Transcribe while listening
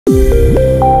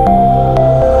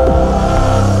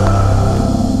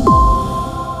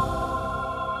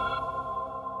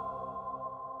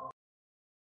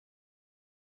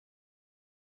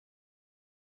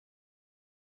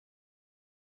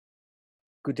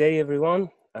Good day, everyone.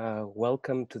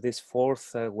 Welcome to this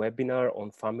fourth webinar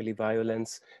on family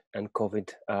violence and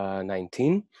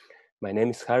COVID-19. My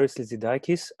name is Haris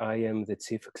Lizidakis. I am the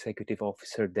Chief Executive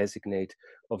Officer Designate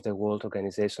of the World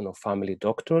Organization of Family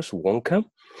Doctors, WONCA.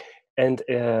 And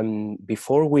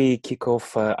before we kick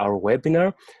off our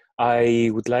webinar,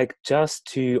 I would like just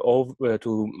to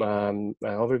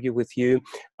overview with you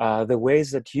the ways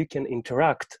that you can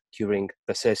interact during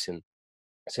the session.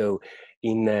 So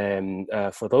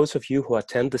for those of you who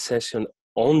attend the session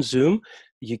on Zoom,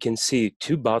 you can see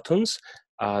two buttons.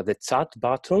 The chat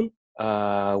button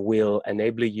will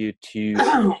enable you to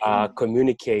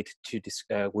communicate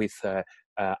with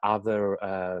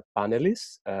other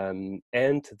panelists.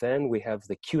 And then we have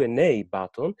the Q&A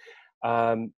button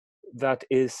that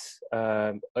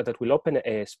will open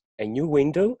a new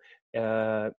window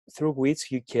through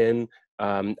which you can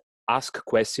ask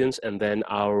questions, and then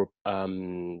our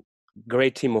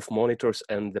great team of monitors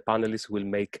and the panelists will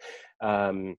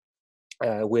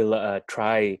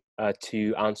try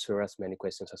to answer as many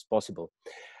questions as possible.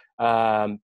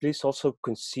 Please also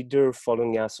consider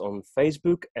following us on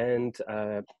Facebook, and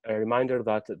a reminder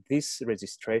that this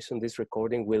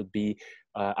recording will be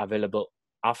available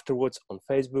afterwards on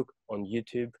Facebook, on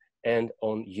YouTube, and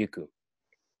on Youku.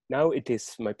 Now it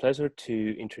is my pleasure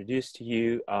to introduce to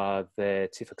you the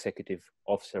Chief Executive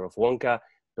Officer of WONCA,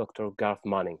 Dr. Garth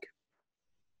Manning.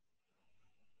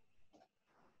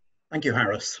 Thank you,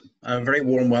 Haris. A very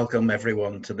warm welcome,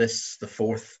 everyone, to this, the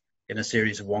fourth in a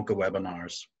series of WONCA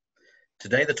webinars.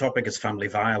 Today, the topic is family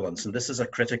violence, and this is a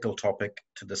critical topic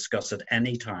to discuss at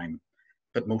any time,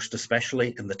 but most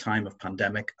especially in the time of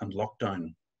pandemic and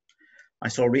lockdown. I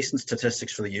saw recent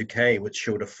statistics for the UK, which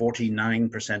showed a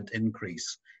 49%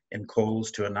 increase in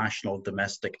calls to a national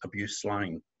domestic abuse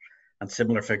line, and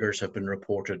similar figures have been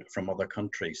reported from other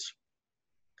countries.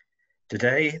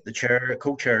 Today, the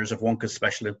co-chairs of WONCA's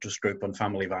Special Interest Group on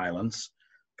Family Violence,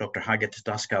 Dr. Hagit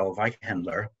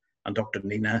Dascal-Weichhendler and Dr.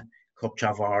 Nena,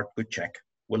 Kopčavar, Guček,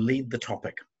 will lead the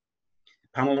topic.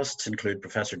 Panelists include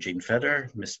Professor Gene Feder,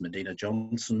 Ms. Medina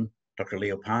Johnson, Dr.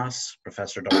 Leo Pass,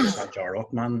 Professor Dr. Sajaratulnisah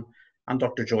Othman, and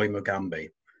Dr. Joy Mugambi,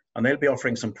 and they'll be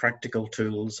offering some practical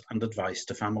tools and advice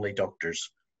to family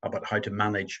doctors about how to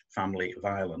manage family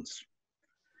violence.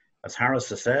 As Haris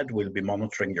has said, we'll be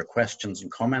monitoring your questions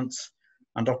and comments,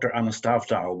 and Dr. Anna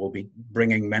Stavdal will be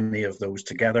bringing many of those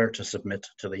together to submit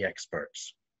to the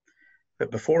experts.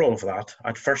 But before all of that,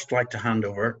 I'd first like to hand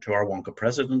over to our WONCA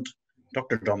President,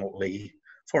 Dr. Donald Lee,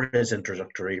 for his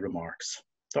introductory remarks.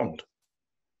 Donald.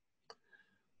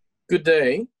 Good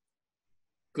day.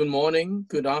 Good morning,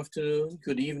 good afternoon,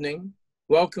 good evening.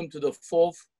 Welcome to the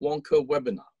fourth WONCA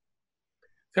webinar.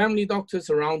 Family doctors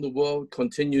around the world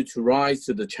continue to rise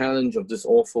to the challenge of this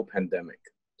awful pandemic.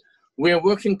 We are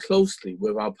working closely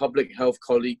with our public health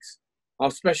colleagues,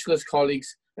 our specialist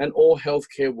colleagues, and all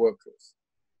healthcare workers.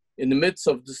 In the midst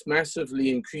of this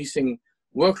massively increasing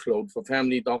workload for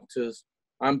family doctors,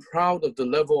 I'm proud of the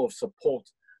level of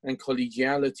support and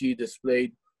collegiality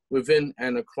displayed within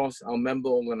and across our member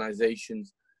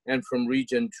organizations and from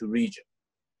region to region.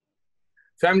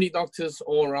 Family doctors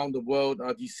all around the world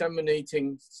are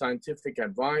disseminating scientific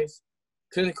advice,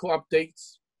 clinical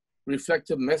updates,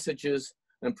 reflective messages,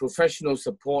 and professional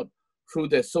support through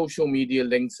their social media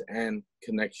links and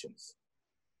connections.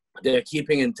 They are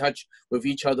keeping in touch with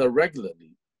each other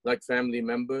regularly, like family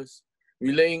members,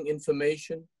 relaying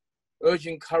information,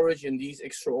 urging courage in these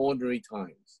extraordinary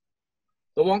times.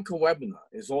 The WONCA webinar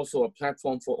is also a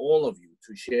platform for all of you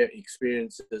to share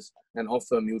experiences and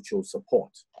offer mutual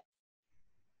support.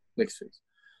 Next please.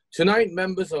 Tonight,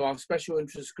 members of our Special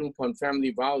Interest Group on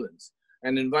Family Violence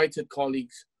and invited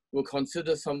colleagues will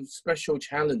consider some special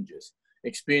challenges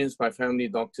experienced by family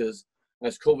doctors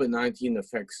as COVID-19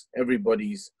 affects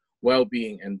everybody's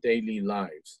well-being and daily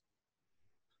lives.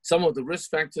 Some of the risk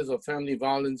factors of family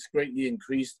violence greatly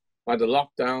increased by the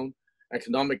lockdown,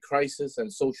 economic crisis,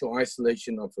 and social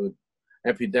isolation of an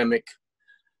epidemic.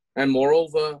 And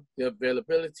moreover, the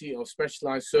availability of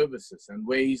specialized services and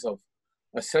ways of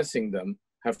assessing them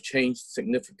have changed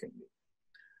significantly.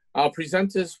 Our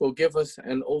presenters will give us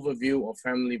an overview of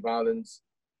family violence,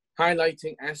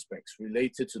 highlighting aspects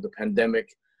related to the pandemic,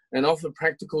 and offer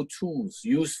practical tools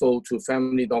useful to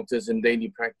family doctors in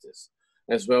daily practice,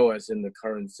 as well as in the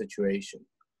current situation.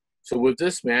 So with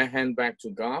this, may I hand back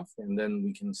to Garth, and then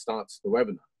we can start the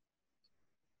webinar.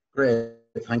 Great,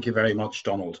 thank you very much,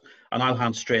 Donald. And I'll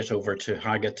hand straight over to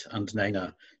Hagit and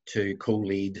Nena to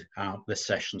co-lead this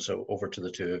session. So over to the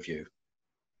two of you.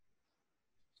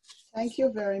 Thank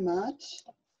you very much.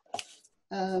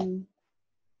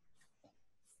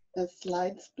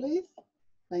 Slides, please.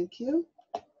 Thank you.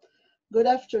 Good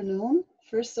afternoon.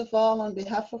 First of all, on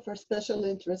behalf of our special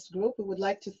interest group, we would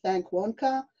like to thank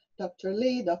WONCA, Dr.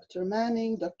 Lee, Dr.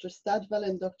 Manning, Dr. Stavdal,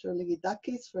 and Dr.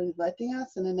 Ligidakis for inviting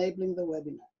us and enabling the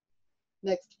webinar.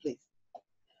 Next, please.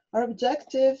 Our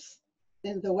objectives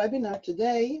in the webinar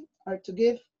today are to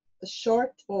give a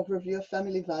short overview of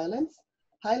family violence,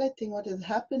 highlighting what is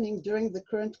happening during the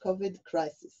current COVID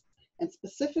crisis, and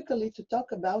specifically to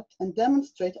talk about and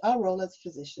demonstrate our role as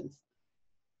physicians.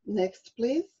 Next,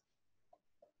 please.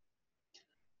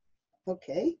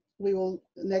 Okay, we will,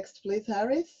 next please,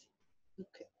 Harris.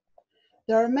 Okay.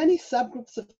 There are many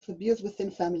subgroups of abuse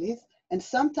within families, and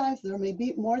sometimes there may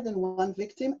be more than one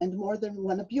victim and more than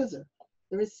one abuser.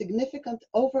 There is significant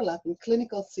overlap in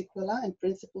clinical sequelae and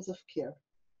principles of care.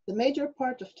 The major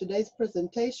part of today's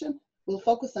presentation will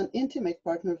focus on intimate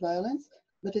partner violence,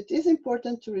 but it is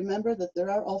important to remember that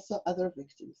there are also other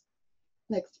victims.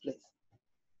 Next, please.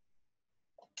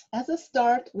 As a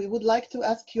start, we would like to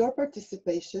ask your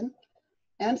participation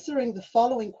answering the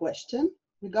following question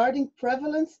regarding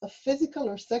prevalence of physical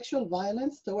or sexual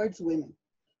violence towards women.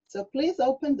 So please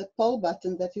open the poll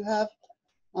button that you have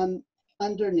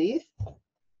underneath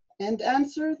and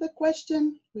answer the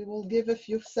question. We will give a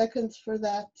few seconds for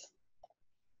that.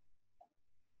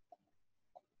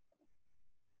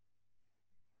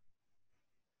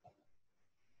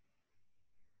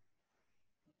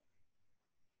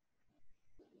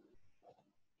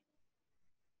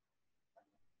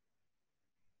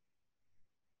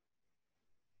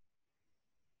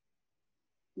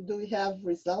 Do we have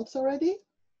results already?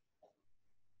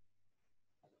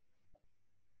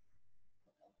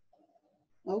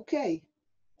 Okay,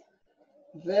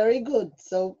 very good.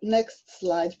 So next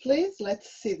slide, please. Let's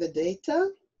see the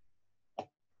data.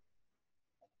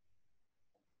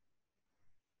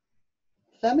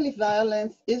 Family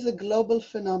violence is a global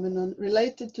phenomenon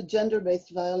related to gender-based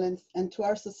violence and to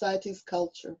our society's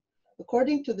culture.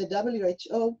 According to the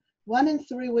WHO, 1 in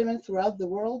 3 women throughout the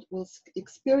world will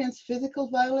experience physical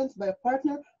violence by a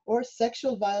partner or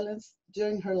sexual violence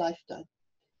during her lifetime.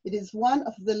 It is one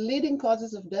of the leading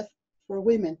causes of death for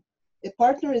women. A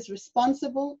partner is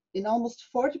responsible in almost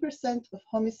 40% of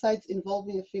homicides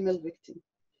involving a female victim.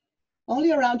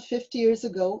 Only around 50 years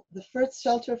ago, the first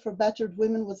shelter for battered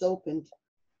women was opened.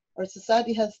 Our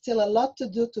society has still a lot to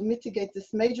do to mitigate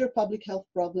this major public health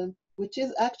problem, which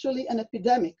is actually an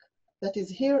epidemic that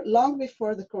is here long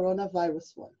before the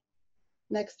coronavirus one.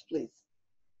 Next, please.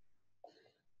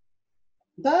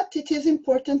 But it is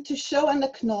important to show and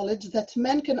acknowledge that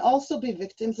men can also be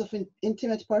victims of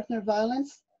intimate partner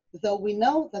violence, though we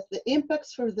know that the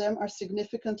impacts for them are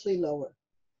significantly lower.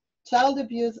 Child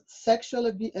abuse, sexual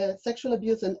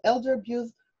abuse, and elder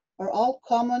abuse are all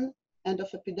common and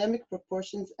of epidemic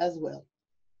proportions as well.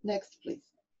 Next, please.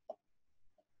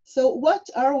 So what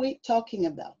are we talking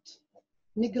about?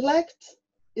 Neglect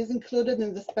is included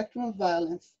in the spectrum of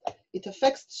violence. It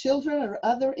affects children or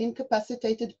other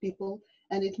incapacitated people,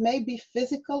 and it may be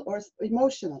physical or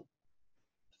emotional.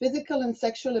 Physical and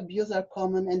sexual abuse are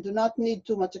common and do not need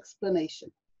too much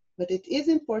explanation. But it is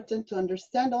important to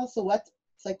understand also what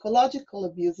psychological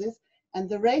abuse is and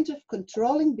the range of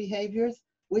controlling behaviors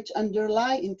which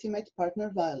underlie intimate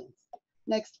partner violence.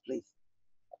 Next, please.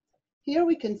 Here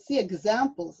we can see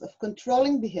examples of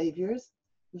controlling behaviors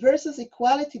versus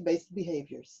equality-based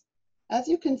behaviors. As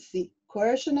you can see,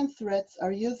 coercion and threats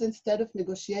are used instead of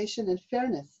negotiation and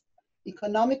fairness.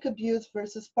 Economic abuse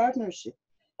versus partnership.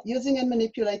 Using and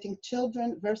manipulating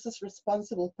children versus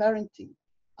responsible parenting.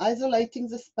 Isolating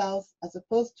the spouse as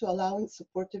opposed to allowing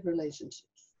supportive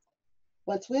relationships.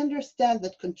 Once we understand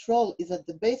that control is at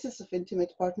the basis of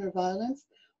intimate partner violence,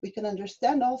 we can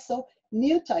understand also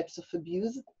new types of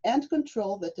abuse and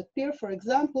control that appear, for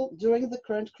example, during the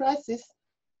current crisis,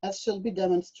 as shall be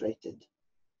demonstrated.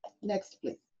 Next,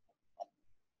 please.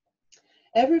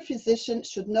 Every physician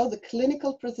should know the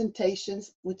clinical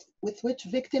presentations with which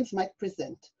victims might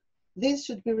present. These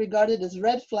should be regarded as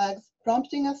red flags,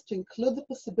 prompting us to include the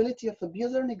possibility of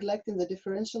abuse or neglect in the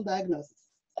differential diagnosis.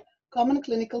 Common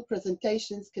clinical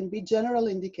presentations can be general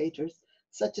indicators,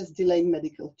 such as delaying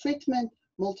medical treatment,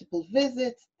 multiple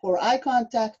visits, poor eye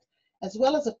contact, as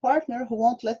well as a partner who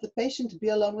won't let the patient be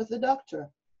alone with the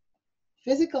doctor.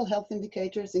 Physical health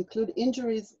indicators include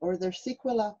injuries or their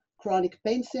sequelae, chronic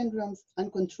pain syndromes,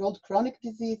 uncontrolled chronic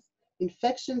disease,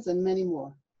 infections, and many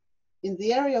more. In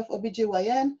the area of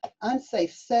OBGYN,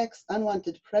 unsafe sex,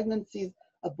 unwanted pregnancies,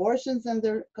 abortions and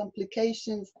their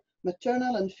complications,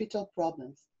 maternal and fetal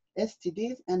problems,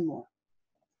 STDs, and more.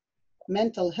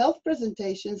 Mental health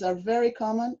presentations are very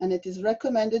common, and it is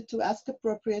recommended to ask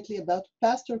appropriately about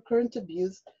past or current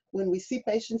abuse when we see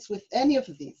patients with any of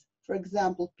these. for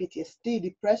example, PTSD,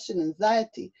 depression,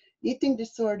 anxiety, eating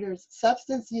disorders,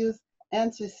 substance use,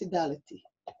 and suicidality.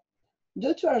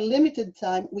 Due to our limited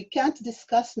time, we can't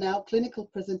discuss now clinical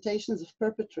presentations of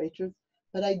perpetrators,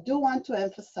 but I do want to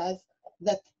emphasize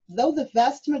that though the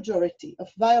vast majority of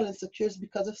violence occurs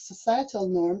because of societal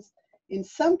norms, in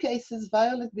some cases,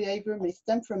 violent behavior may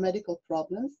stem from medical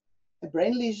problems, a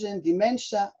brain lesion,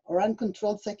 dementia, or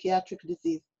uncontrolled psychiatric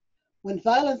disease. When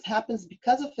violence happens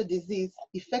because of a disease,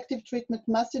 effective treatment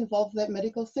must involve the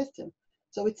medical system.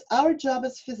 So it's our job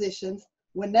as physicians,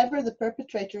 whenever the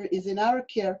perpetrator is in our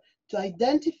care, to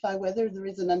identify whether there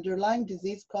is an underlying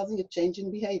disease causing a change in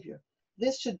behavior.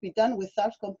 This should be done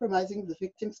without compromising the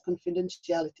victim's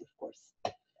confidentiality, of course.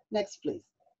 Next, please.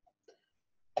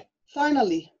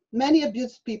 Finally, many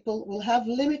abused people will have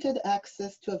limited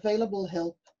access to available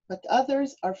help, but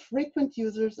others are frequent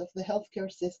users of the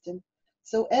healthcare system.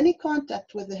 So any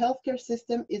contact with the healthcare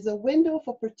system is a window of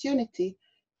opportunity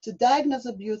to diagnose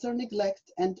abuse or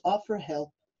neglect and offer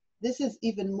help. This is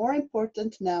even more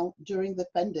important now during the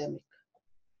pandemic.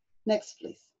 Next,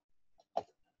 please.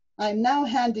 I'm now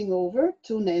handing over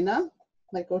to Nena,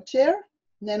 my co-chair,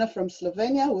 Nena from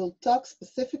Slovenia, who will talk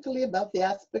specifically about the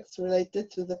aspects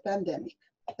related to the pandemic.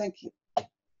 Thank you.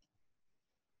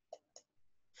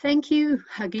 Thank you,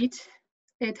 Hagit.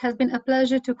 It has been a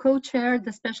pleasure to co-chair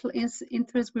the Special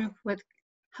Interest Group with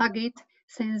Hagit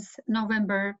since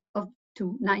November of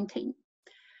 2019.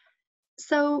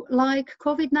 So, like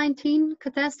COVID-19,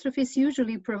 catastrophes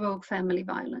usually provoke family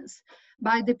violence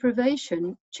by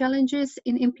deprivation, challenges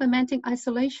in implementing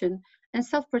isolation and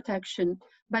self-protection,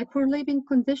 by poor living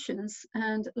conditions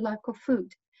and lack of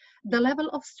food. The level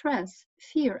of stress,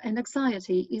 fear, and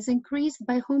anxiety is increased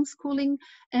by homeschooling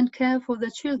and care for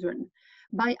the children,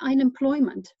 by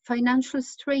unemployment, financial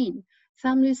strain,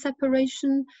 family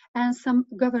separation, and some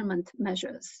government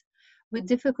measures. With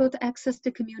difficult access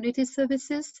to community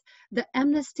services, the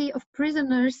amnesty of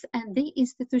prisoners and the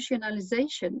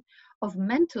institutionalization of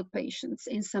mental patients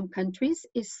in some countries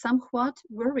is somewhat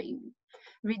worrying.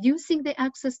 Reducing the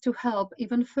access to help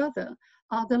even further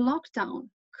are the lockdown,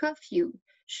 curfew,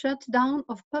 shutdown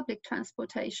of public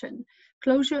transportation,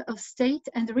 closure of state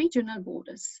and regional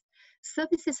borders.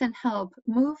 Services and help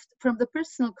moved from the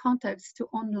personal context to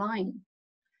online.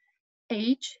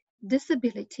 Age,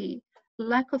 disability,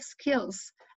 lack of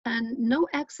skills, and no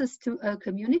access to a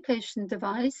communication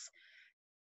device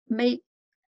may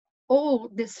all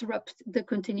disrupt the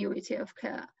continuity of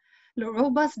care. The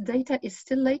robust data is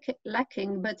still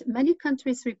lacking, but many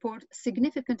countries report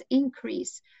significant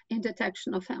increase in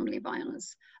detection of family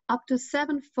violence, up to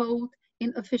 7-fold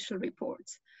in official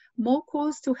reports, more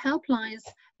calls to helplines,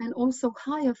 and also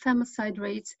higher femicide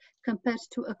rates compared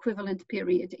to equivalent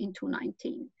period in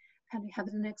 2019. Can we have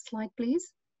the next slide,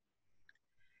 please?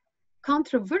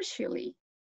 Controversially,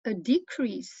 a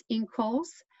decrease in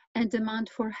calls and demand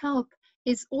for help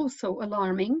is also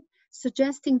alarming,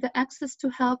 suggesting that access to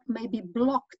help may be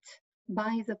blocked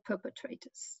by the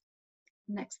perpetrators.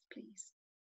 Next, please.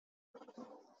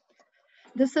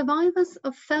 The survivors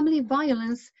of family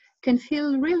violence can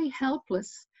feel really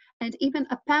helpless and even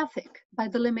apathic by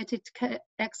the limited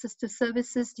access to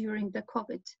services during the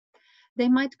COVID. They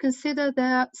might consider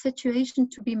their situation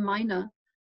to be minor,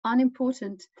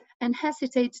 unimportant, and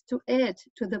hesitate to add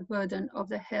to the burden of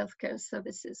the healthcare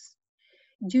services.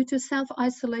 Due to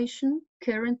self-isolation,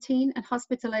 quarantine, and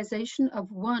hospitalization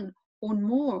of one or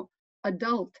more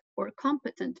adult or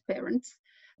competent parents,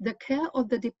 the care of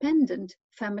the dependent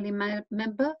family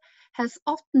member has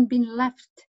often been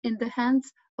left in the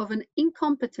hands of an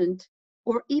incompetent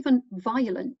or even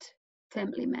violent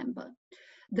family member.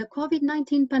 The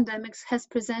COVID-19 pandemic has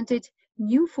presented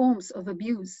new forms of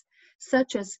abuse,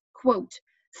 such as, quote,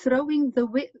 throwing the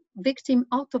victim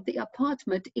out of the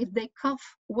apartment if they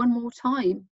cough one more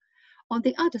time. On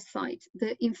the other side,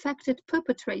 the infected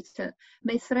perpetrator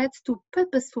may threaten to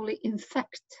purposefully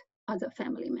infect other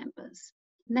family members.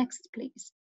 Next,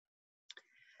 please.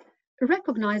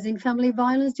 Recognizing family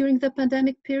violence during the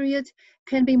pandemic period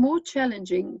can be more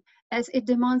challenging as it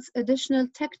demands additional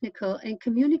technical and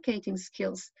communicating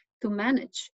skills to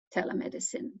manage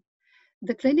telemedicine.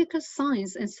 The clinical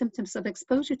signs and symptoms of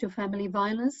exposure to family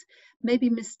violence may be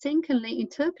mistakenly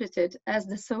interpreted as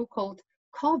the so-called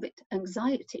COVID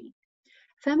anxiety.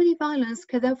 Family violence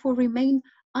can therefore remain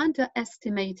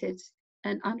underestimated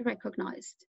and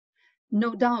unrecognized.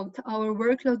 No doubt, our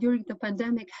workload during the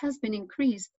pandemic has been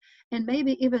increased and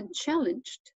maybe even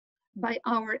challenged by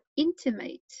our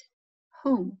intimate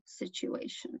home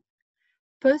situation.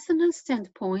 Personal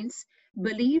standpoints,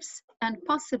 beliefs, and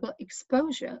possible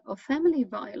exposure of family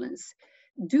violence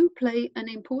do play an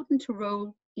important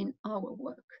role in our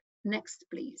work. Next,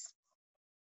 please.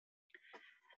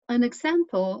 An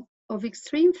example of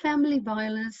extreme family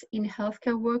violence in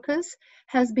healthcare workers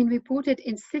has been reported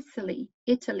in Sicily,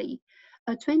 Italy.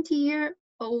 A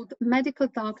 20-year-old medical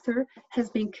doctor has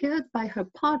been killed by her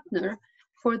partner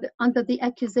under the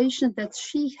accusation that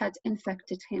she had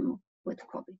infected him with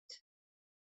COVID.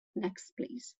 Next,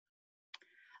 please.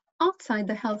 Outside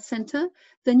the health center,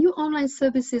 the new online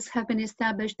services have been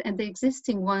established and the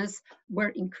existing ones were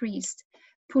increased.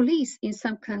 Police in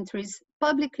some countries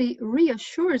publicly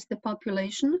reassures the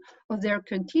population of their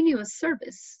continuous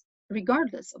service,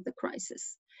 regardless of the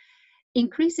crisis.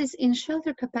 Increases in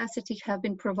shelter capacity have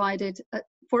been provided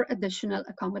for additional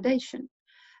accommodation.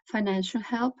 Financial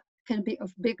help can be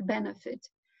of big benefit.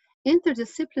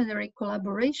 Interdisciplinary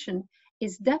collaboration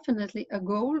is definitely a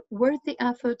goal worth the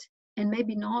effort and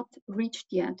maybe not reached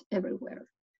yet everywhere.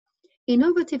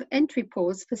 Innovative entry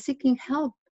posts for seeking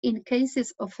help in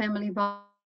cases of family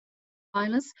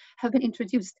violence have been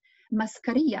introduced.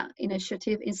 Mascarilla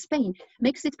initiative in Spain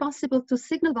makes it possible to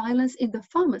signal violence in the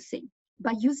pharmacy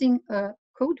by using a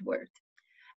code word.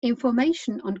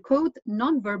 Information on code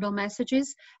nonverbal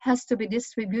messages has to be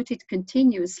distributed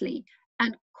continuously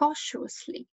and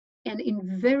cautiously and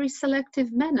in very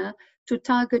selective manner to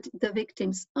target the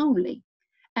victims only,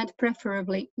 and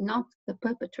preferably not the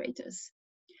perpetrators.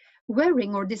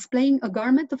 Wearing or displaying a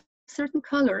garment of certain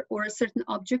color or a certain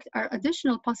object are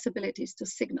additional possibilities to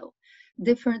signal.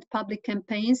 Different public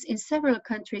campaigns in several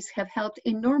countries have helped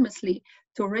enormously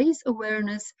to raise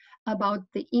awareness about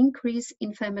the increase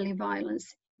in family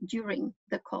violence during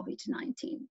the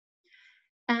COVID-19.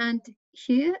 And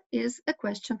here is a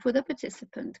question for the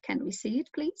participant. Can we see it,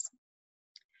 please?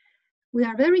 We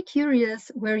are very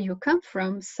curious where you come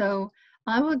from, so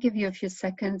I will give you a few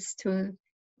seconds to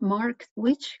mark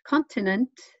which continent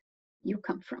you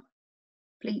come from.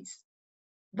 Please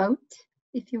vote,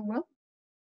 if you will.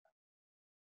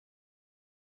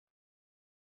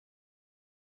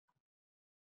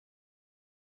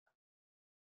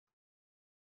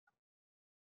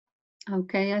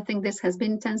 Okay, I think this has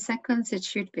been 10 seconds. It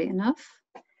should be enough.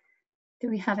 Do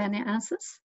we have any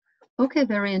answers? Okay,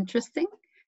 very interesting.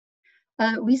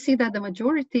 We see that the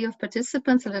majority of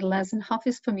participants, a little less than half,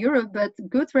 is from Europe, but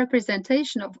good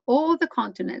representation of all the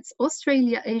continents: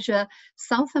 Australia, Asia,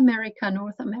 South America,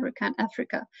 North America, and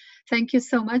Africa. Thank you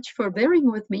so much for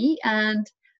bearing with me, and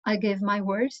I give my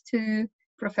word to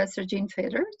Professor Gene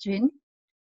Feder. Gene.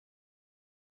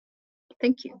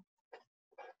 Thank you.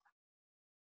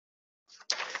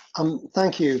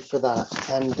 Thank you for that.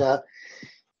 And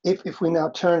if we now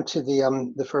turn to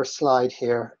the first slide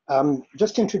here,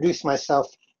 just to introduce myself,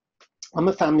 I'm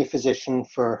a family physician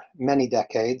for many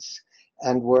decades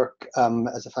and work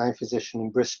as a family physician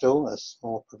in Bristol, a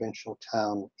small provincial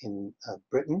town in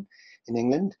Britain, in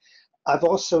England. I've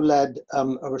also led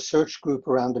a research group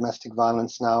around domestic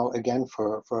violence now, again,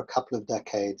 for a couple of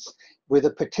decades, with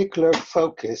a particular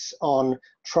focus on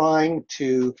trying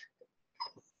to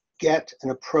get an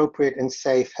appropriate and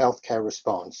safe healthcare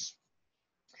response.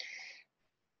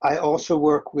 I also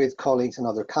work with colleagues in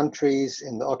other countries,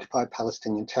 in the occupied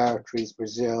Palestinian territories,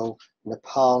 Brazil,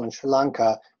 Nepal, and Sri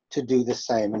Lanka, to do the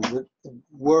same. And the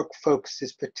work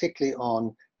focuses particularly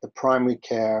on the primary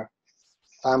care,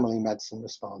 family medicine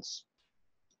response.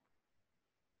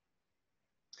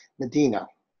 Medina,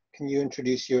 can you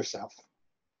introduce yourself?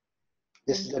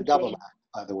 This is a double act,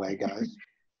 by the way, guys.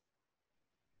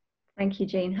 Thank you,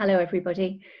 Gene. Hello,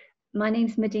 everybody. My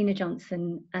name's Medina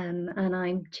Johnson, and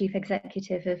I'm Chief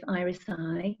Executive of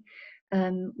IRIS-I.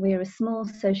 We're a small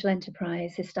social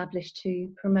enterprise established to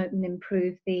promote and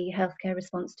improve the healthcare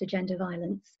response to gender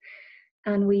violence.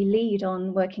 And we lead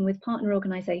on working with partner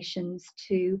organisations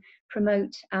to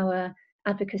promote our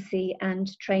advocacy and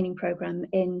training programme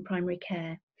in primary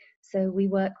care. So we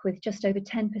work with just over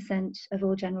 10% of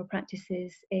all general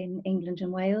practices in England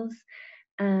and Wales.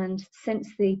 And since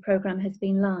the programme has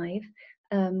been live,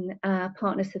 our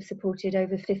partners have supported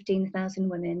over 15,000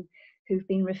 women who've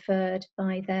been referred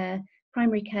by their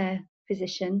primary care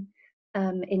physician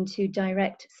into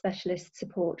direct specialist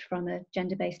support from a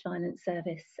gender-based violence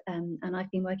service. And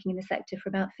I've been working in the sector for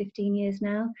about 15 years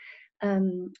now,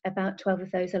 about 12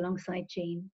 of those alongside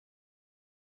Gene.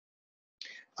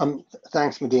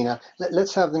 Thanks, Medina.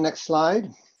 Let's have the next slide.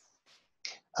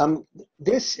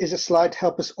 This is a slide to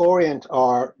help us orient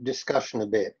our discussion a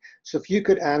bit. So if you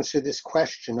could answer this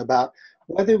question about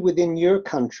whether within your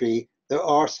country there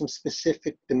are some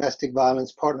specific domestic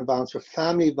violence, partner violence, or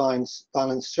family violence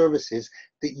services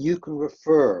that you can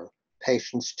refer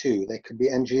patients to. They could be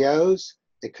NGOs,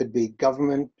 they could be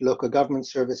government, local government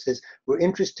services. We're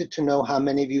interested to know how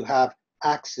many of you have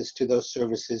access to those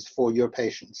services for your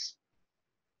patients?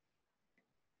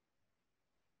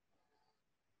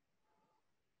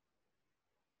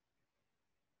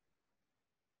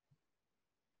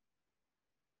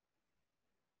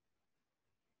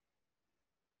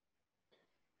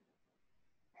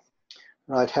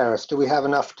 Right, Harris, do we have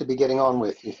enough to be getting on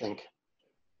with, you think?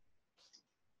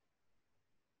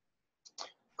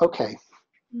 Okay,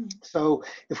 so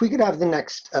if we could have the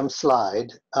next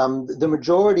slide. The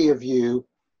majority of you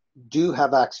do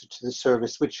have access to the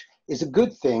service, which is a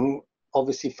good thing,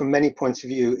 obviously from many points of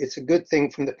view. It's a good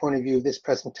thing from the point of view of this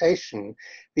presentation,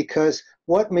 because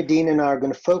what Medina and I are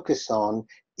going to focus on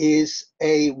is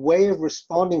a way of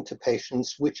responding to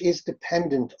patients which is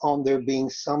dependent on there being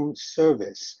some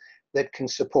service that can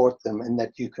support them and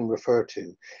that you can refer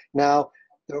to. Now,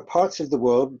 there are parts of the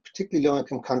world, particularly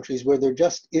low-income countries, where there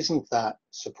just isn't that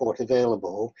support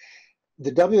available.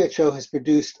 The WHO has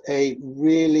produced a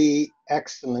really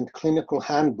excellent clinical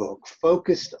handbook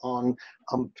focused on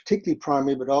particularly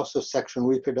primary, but also sexual and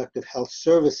reproductive health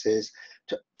services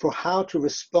for how to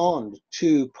respond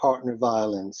to partner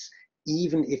violence,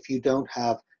 even if you don't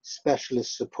have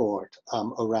specialist support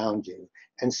around you.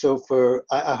 And so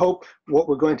I hope what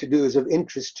we're going to do is of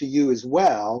interest to you as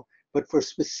well, but for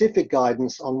specific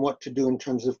guidance on what to do in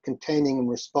terms of containing and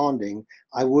responding,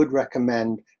 I would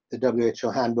recommend the WHO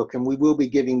handbook, and we will be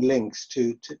giving links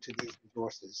to these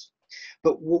resources.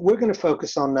 But what we're going to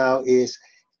focus on now is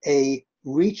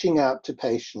reaching out to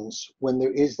patients when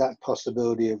there is that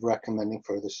possibility of recommending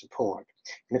further support.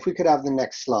 And if we could have the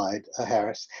next slide,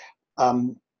 Harris.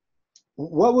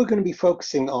 What we're going to be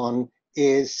focusing on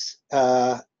is,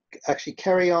 actually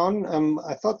carry on.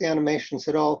 I thought the animations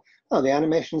had all, oh, the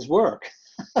animations work.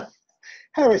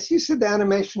 Harris, you said the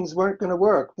animations weren't going to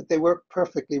work, but they work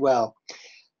perfectly well.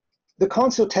 The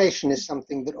consultation is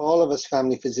something that all of us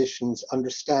family physicians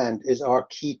understand is our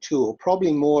key tool,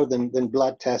 probably more than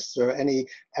blood tests or any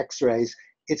x-rays.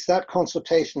 It's that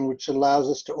consultation which allows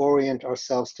us to orient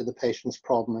ourselves to the patient's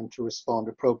problem and to respond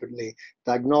appropriately,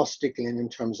 diagnostically and in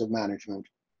terms of management.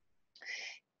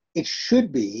 It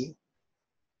should be,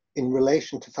 in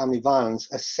relation to family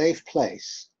violence, a safe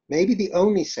place, maybe the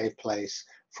only safe place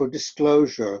for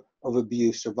disclosure of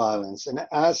abuse or violence. And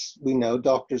as we know,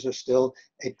 doctors are still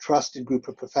a trusted group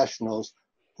of professionals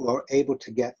who are able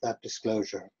to get that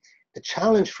disclosure. The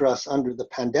challenge for us under the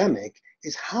pandemic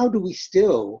is how do we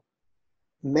still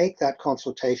make that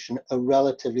consultation a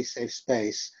relatively safe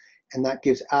space, and that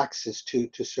gives access to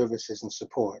services and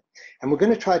support. And we're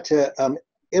going to try to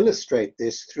illustrate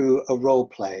this through a role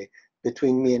play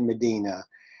between me and Medina.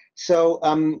 So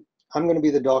I'm going to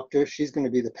be the doctor, she's going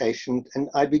to be the patient, and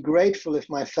I'd be grateful if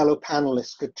my fellow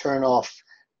panelists could turn off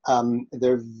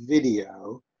their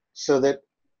video so that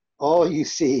all you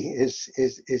see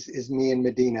is me and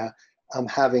Medina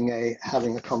having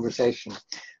a conversation.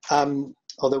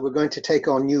 Although we're going to take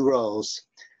on new roles.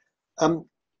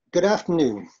 Good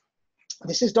afternoon.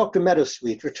 This is Dr.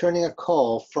 Meadowsweet returning a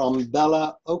call from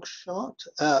Bella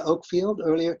Oakfield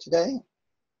earlier today.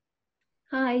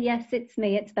 Hi, yes, it's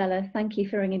me, it's Bella. Thank you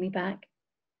for ringing me back.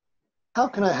 How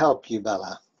can I help you,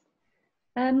 Bella?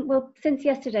 Well, since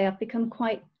yesterday I've become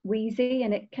quite wheezy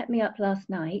and it kept me up last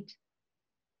night.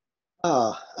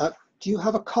 Do you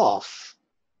have a cough?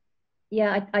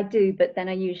 Yeah, I do, but then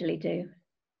I usually do.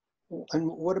 And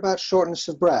what about shortness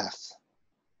of breath?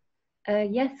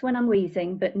 Yes, when I'm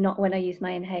wheezing, but not when I use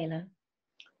my inhaler.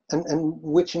 And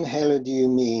which inhaler do you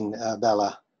mean,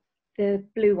 Bella? The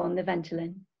blue one, the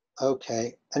Ventolin.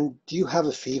 Okay. And do you have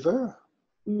a fever?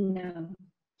 No.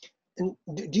 And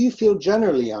do you feel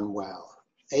generally unwell,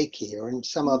 achy, or in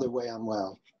some other way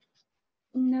unwell?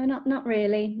 No, not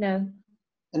really, no.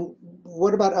 And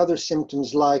what about other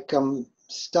symptoms like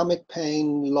stomach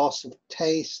pain, loss of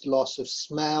taste, loss of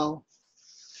smell?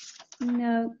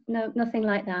 No, nothing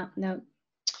like that, no.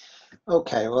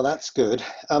 Okay, well, that's good.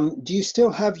 Do you still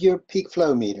have your peak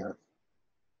flow meter?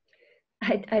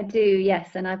 I do,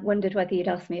 yes, and I've wondered whether you'd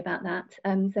ask me about that.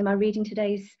 So my reading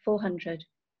today is 400.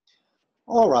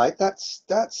 All right, that's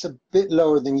a bit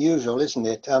lower than usual, isn't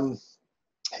it?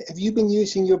 Have you been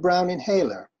using your brown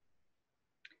inhaler?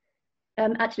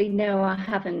 Actually, no, I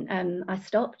haven't. I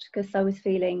stopped because I was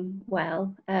feeling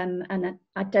well, and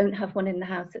I don't have one in the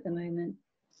house at the moment.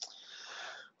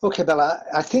 Okay, Bella,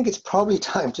 I think it's probably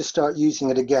time to start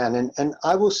using it again, and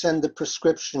I will send the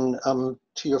prescription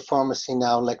to your pharmacy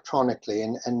now electronically,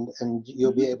 and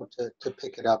you'll be able to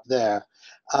pick it up there.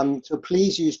 So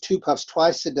please use 2 puffs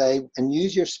twice a day and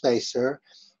use your spacer.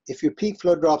 If your peak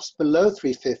flow drops below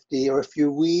 350, or if your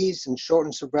wheeze and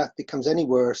shortness of breath becomes any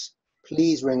worse,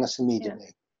 please ring us immediately.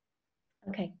 Yeah.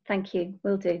 Okay, thank you.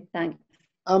 Will do. Thanks.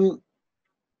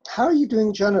 How are you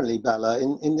doing generally, Bella,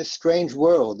 in this strange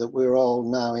world that we're all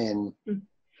now in?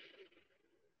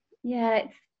 Yeah,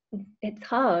 it's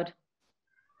hard.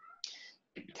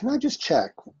 Can I just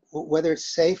check whether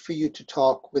it's safe for you to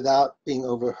talk without being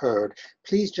overheard?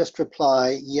 Please just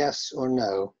reply yes or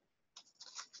no.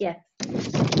 Yes.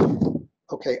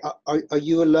 Okay, are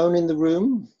you alone in the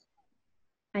room?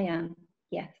 I am,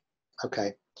 yes.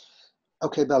 Okay.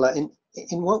 Okay, Bella,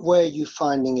 in what way are you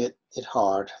finding it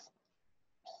hard?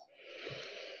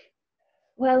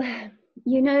 Well,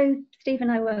 you know, Steve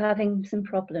and I were having some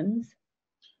problems.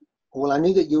 Well, I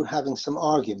knew that you were having some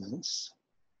arguments.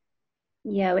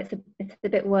 Yeah, it's a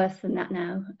bit worse than that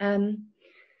now.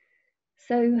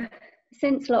 So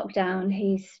since lockdown,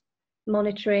 he's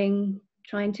monitoring,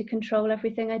 trying to control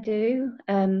everything I do.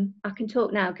 I can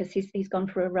talk now because he's gone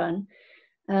for a run.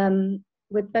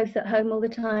 We're both at home all the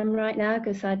time right now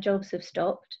because our jobs have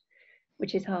stopped,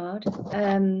 which is hard.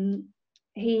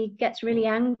 He gets really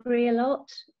angry a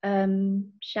lot,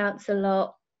 shouts a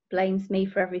lot, blames me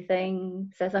for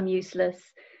everything, says I'm useless,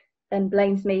 then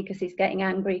blames me because he's getting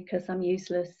angry because I'm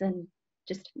useless, and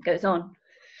just goes on.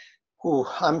 Oh,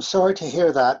 I'm sorry to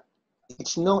hear that.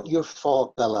 It's not your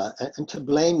fault, Bella, and to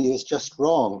blame you is just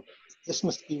wrong. This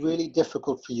must be really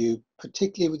difficult for you,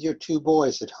 particularly with your two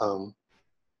boys at home.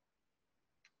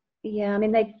 Yeah, I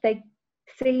mean, they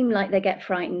seem like they get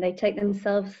frightened. They take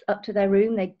themselves up to their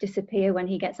room. They disappear when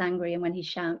he gets angry and when he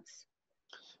shouts.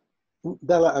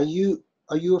 Bella, are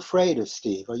you afraid of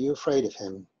Steve? Are you afraid of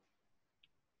him?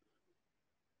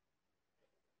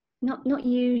 Not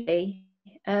usually.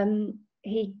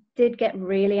 He did get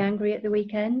really angry at the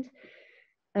weekend.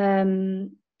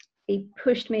 He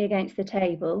pushed me against the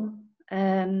table.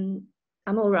 I'm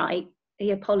all right.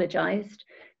 He apologized,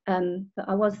 but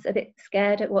I was a bit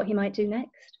scared at what he might do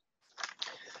next.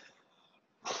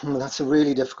 That's a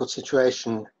really difficult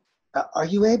situation. Are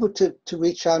you able to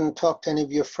reach out and talk to any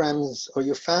of your friends or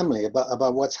your family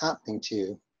about what's happening to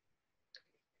you?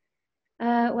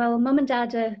 Well, Mum and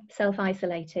Dad are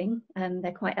self-isolating.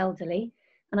 They're quite elderly,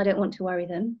 and I don't want to worry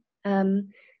them.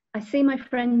 I see my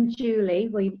friend Julie.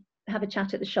 We have a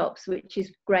chat at the shops, which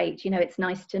is great. You know, it's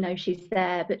nice to know she's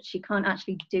there, but she can't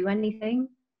actually do anything.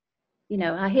 You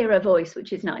know, I hear her voice,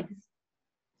 which is nice.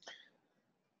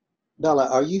 Bella,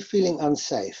 are you feeling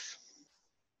unsafe?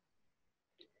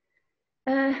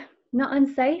 Not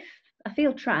unsafe. I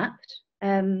feel trapped,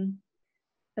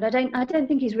 but I don't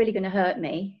think he's really going to hurt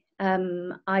me.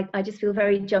 I just feel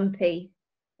very jumpy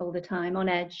all the time, on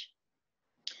edge.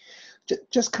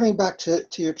 Just coming back to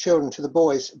your children, to the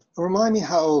boys, remind me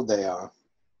how old they are.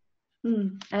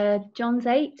 John's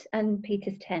 8 and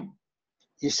Peter's 10.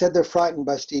 You said they're frightened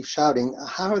by Steve shouting.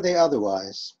 How are they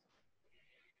otherwise?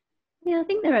 Yeah, I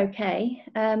think they're okay.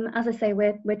 As I say,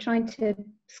 we're trying to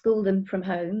school them from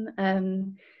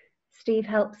home. Steve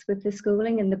helps with the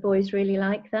schooling, and the boys really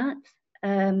like that.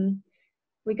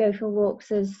 We go for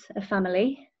walks as a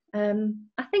family.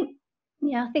 I think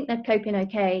they're coping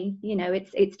okay. You know,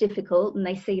 it's difficult, and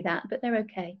they see that, but they're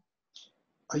okay.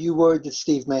 Are you worried that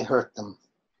Steve may hurt them?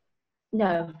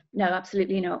 No,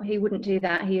 absolutely not. He wouldn't do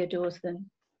that. He adores them.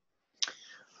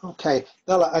 Okay,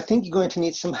 Bella, I think you're going to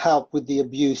need some help with the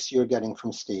abuse you're getting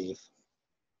from Steve.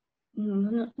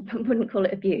 I wouldn't call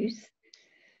it abuse.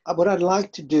 What I'd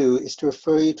like to do is to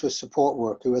refer you to a support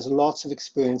worker who has lots of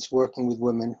experience working with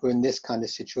women who are in this kind of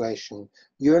situation.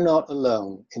 You're not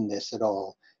alone in this at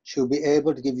all. She'll be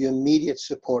able to give you immediate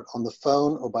support on the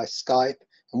phone or by Skype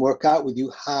and work out with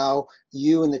you how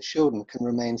you and the children can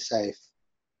remain safe.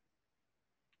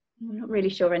 I'm not really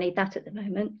sure I need that at the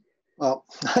moment. Well,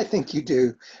 I think you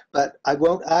do, but I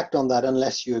won't act on that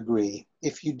unless you agree.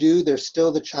 If you do, there's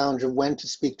still the challenge of when to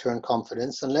speak to her in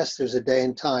confidence, unless there's a day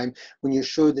and time when you're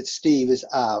sure that Steve is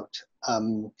out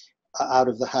of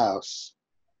the house.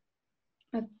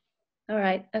 All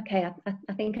right, okay,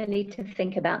 I think I need to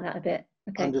think about that a bit.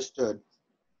 Okay. Understood.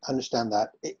 Understand that.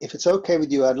 If it's okay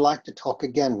with you, I'd like to talk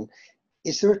again.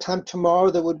 Is there a time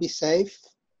tomorrow that would be safe?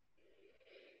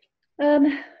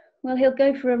 Well, he'll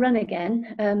go for a run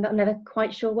again, but I'm never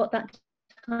quite sure what that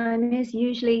time is.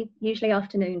 Usually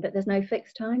afternoon, but there's no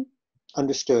fixed time.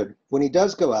 Understood. When he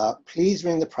does go out, please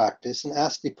ring the practice and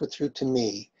ask to be put through to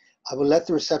me. I will let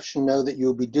the reception know that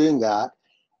you'll be doing that.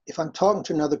 If I'm talking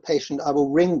to another patient, I will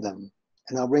ring them,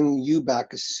 and I'll ring you back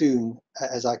as soon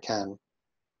as I can.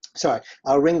 Sorry,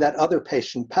 I'll ring that other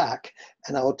patient back,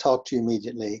 and I will talk to you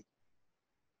immediately.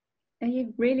 Are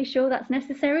you really sure that's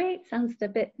necessary? It sounds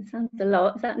a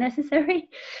lot. Is that necessary?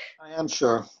 I am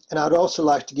sure. And I'd also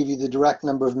like to give you the direct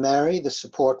number of Mary, the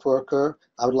support worker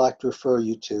I would like to refer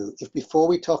you to. If before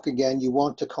we talk again, you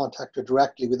want to contact her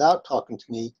directly without talking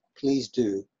to me, please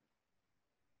do.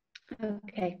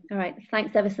 Okay, all right.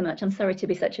 Thanks ever so much. I'm sorry to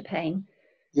be such a pain.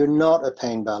 You're not a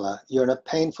pain, Bella. You're in a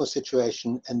painful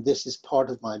situation, and this is part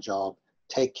of my job.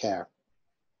 Take care.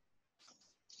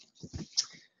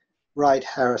 Right,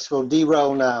 Harris, we'll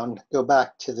de-roll now and go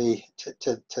back to the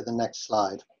next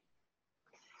slide.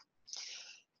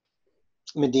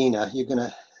 Medina, you're going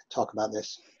to talk about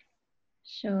this.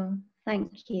 Sure,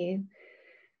 thank you.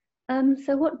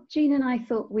 So what Gene and I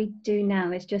thought we'd do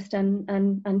now is just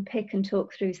unpick and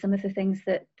talk through some of the things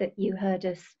that you heard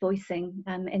us voicing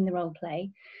in the role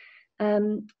play.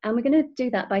 And we're going to do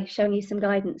that by showing you some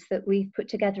guidance that we've put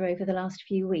together over the last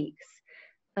few weeks,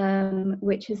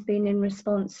 which has been in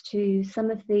response to some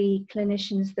of the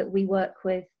clinicians that we work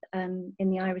with in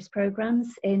the IRIS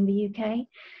programs in the UK,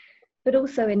 but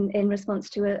also in response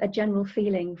to a general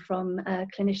feeling from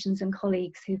clinicians and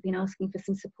colleagues who've been asking for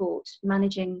some support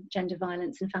managing gender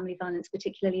violence and family violence,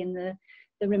 particularly in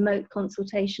the remote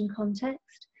consultation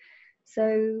context.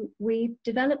 So we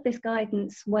developed this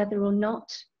guidance whether or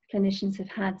not clinicians have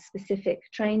had specific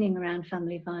training around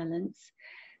family violence.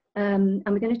 And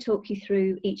we're going to talk you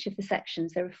through each of the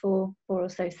sections. There are four or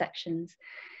so sections.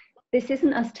 This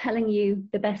isn't us telling you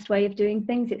the best way of doing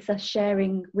things, it's us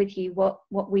sharing with you what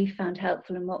we found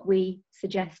helpful and what we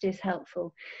suggest is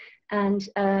helpful. And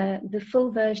the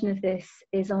full version of this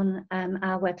is on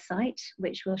our website,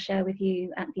 which we'll share with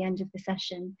you at the end of the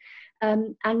session.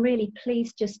 And really,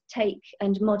 please just take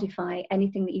and modify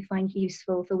anything that you find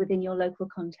useful for within your local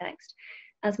context.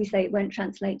 As we say, it won't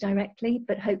translate directly,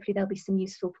 but hopefully there'll be some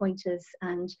useful pointers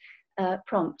and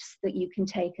prompts that you can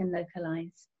take and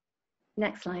localize.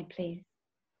 Next slide, please.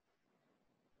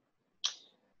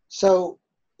 So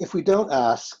if we don't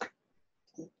ask,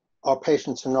 our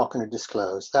patients are not going to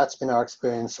disclose. That's been our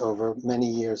experience over many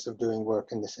years of doing work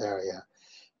in this area.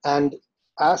 And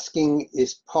asking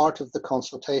is part of the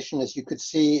consultation. As you could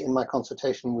see in my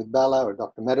consultation with Bella or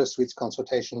Dr. Meadowsweet's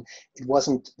consultation, it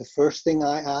wasn't the first thing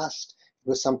I asked. It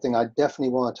was something I definitely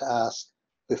wanted to ask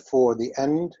before the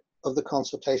end of the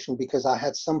consultation because I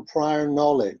had some prior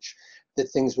knowledge that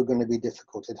things were going to be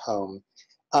difficult at home.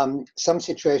 Some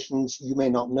situations you may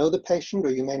not know the patient or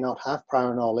you may not have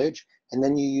prior knowledge, and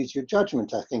then you use your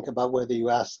judgment, I think, about whether you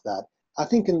ask that. I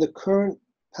think in the current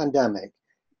pandemic,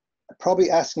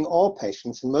 probably asking all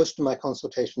patients, and most of my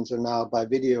consultations are now by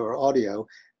video or audio,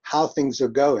 how things are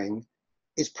going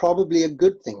is probably a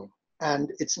good thing.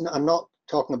 And I'm not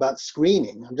talking about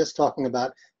screening, I'm just talking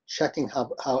about checking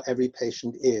how every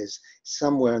patient is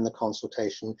somewhere in the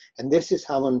consultation. And this is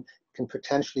how one can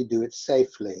potentially do it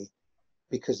safely,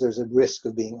 because there's a risk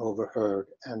of being overheard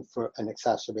and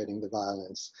exacerbating the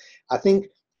violence. I think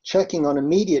checking on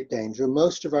immediate danger,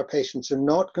 most of our patients are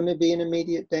not going to be in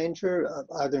immediate danger,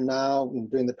 either now,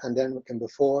 during the pandemic and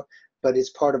before, but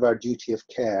it's part of our duty of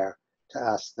care to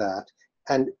ask that.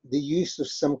 And the use of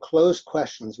some closed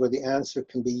questions where the answer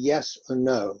can be yes or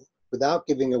no, without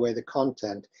giving away the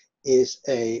content, is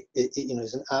an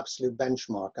absolute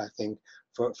benchmark, I think,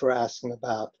 for asking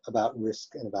about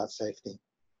risk and about safety.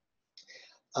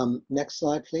 Next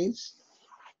slide, please.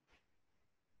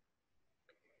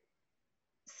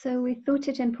 So we thought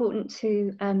it important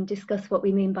to discuss what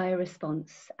we mean by a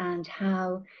response and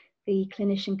how the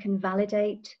clinician can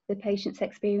validate the patient's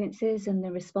experiences and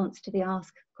the response to the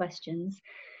asked questions.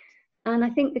 And I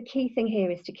think the key thing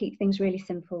here is to keep things really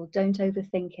simple. Don't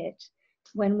overthink it.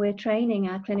 When we're training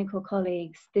our clinical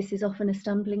colleagues, this is often a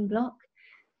stumbling block,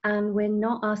 and we're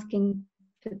not asking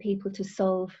for people to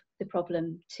solve the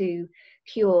problem, to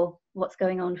cure what's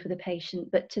going on for the patient,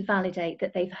 but to validate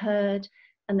that they've heard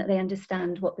and that they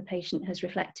understand what the patient has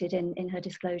reflected in her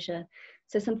disclosure.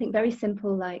 So something very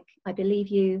simple like, I believe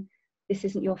you, this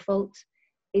isn't your fault,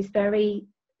 is very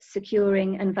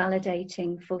securing and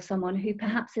validating for someone who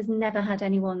perhaps has never had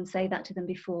anyone say that to them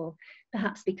before,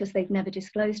 perhaps because they've never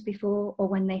disclosed before, or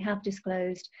when they have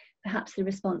disclosed, perhaps the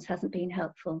response hasn't been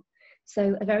helpful.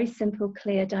 So a very simple,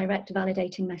 clear, direct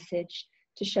validating message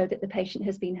to show that the patient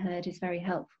has been heard is very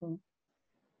helpful.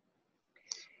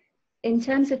 In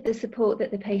terms of the support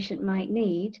that the patient might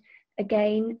need,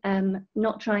 again,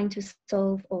 not trying to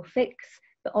solve or fix,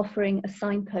 but offering a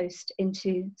signpost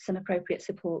into some appropriate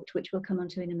support, which we'll come on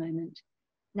to in a moment.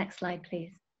 Next slide,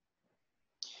 please.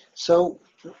 So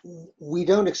we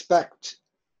don't expect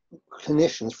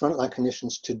clinicians, frontline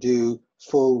clinicians, to do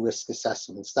full risk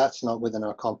assessments. That's not within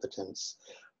our competence.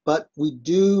 But we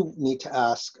do need to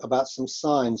ask about some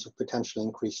signs of potential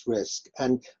increased risk,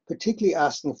 and particularly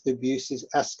asking if the abuse is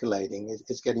escalating,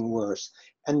 is getting worse.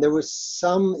 And there was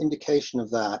some indication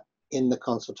of that in the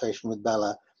consultation with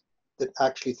Bella, that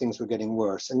actually things were getting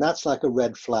worse. And that's like a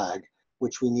red flag,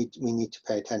 which we need to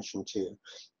pay attention to.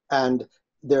 And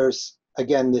there's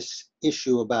again, this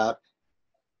issue about,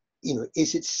 you know,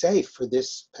 is it safe for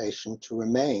this patient to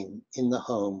remain in the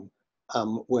home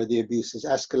where the abuse is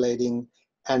escalating?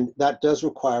 And that does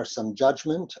require some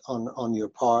judgment on your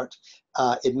part.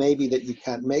 It may be that you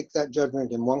can't make that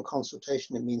judgment in one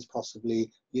consultation. It means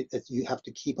possibly you have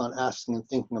to keep on asking and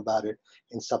thinking about it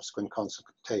in subsequent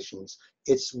consultations.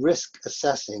 It's risk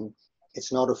assessing.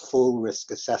 It's not a full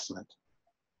risk assessment.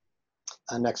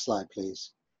 Next slide,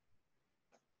 please.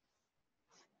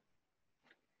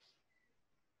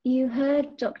 You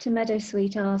heard Dr.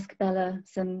 Meadowsweet ask Bella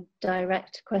some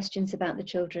direct questions about the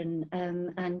children,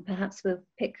 and perhaps we'll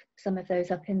pick some of those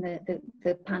up in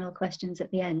the panel questions at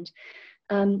the end.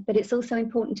 But it's also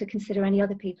important to consider any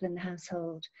other people in the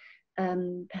household.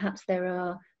 Perhaps there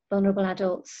are vulnerable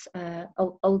adults,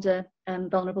 older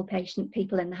vulnerable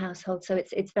people in the household. So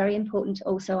it's very important to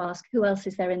also ask who else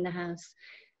is there in the house,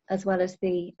 as well as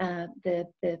the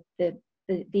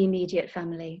immediate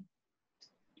family.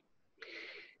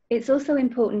 It's also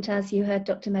important, as you heard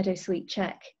Dr. Meadowsweet,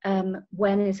 check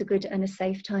when is a good and a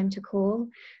safe time to call,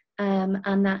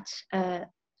 and that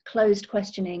closed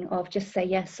questioning of just say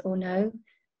yes or no,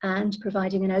 and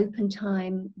providing an open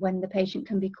time when the patient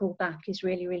can be called back is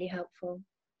really, really helpful.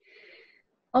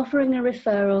 Offering a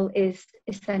referral is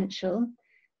essential,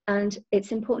 and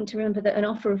it's important to remember that an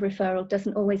offer of referral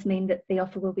doesn't always mean that the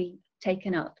offer will be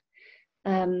taken up.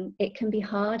 It can be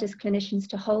hard as clinicians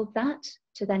to hold that,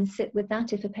 to then sit with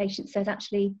that if a patient says,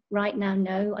 actually, right now,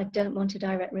 no, I don't want a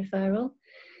direct referral.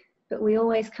 But we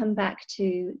always come back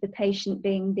to the patient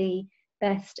being the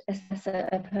best assessor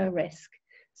of her risk.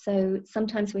 So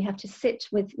sometimes we have to sit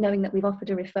with knowing that we've offered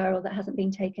a referral that hasn't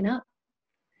been taken up,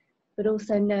 but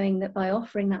also knowing that by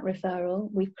offering that referral,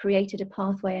 we've created a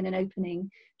pathway and an opening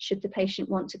should the patient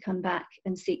want to come back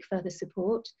and seek further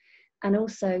support. And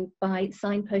also by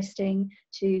signposting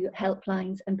to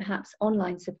helplines and perhaps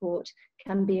online support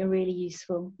can be a really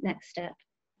useful next step.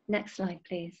 Next slide,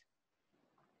 please.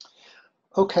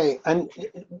 Okay, and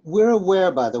we're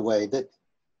aware, by the way, that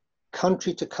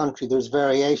country to country, there's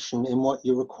variation in what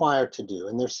you're required to do.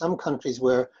 And there's some countries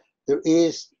where there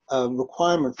is a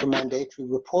requirement for mandatory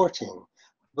reporting,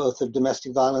 both of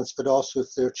domestic violence, but also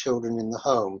if there are children in the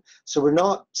home. So we're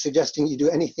not suggesting you do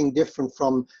anything different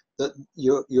from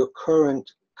your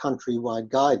current countrywide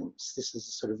guidance. This is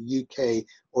a sort of UK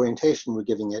orientation we're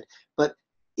giving it. But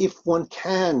if one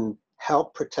can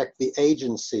help protect the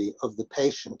agency of the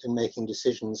patient in making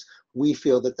decisions, we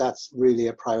feel that that's really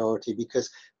a priority, because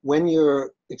when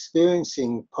you're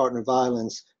experiencing partner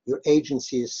violence, your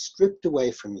agency is stripped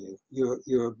away from you.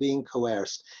 You're being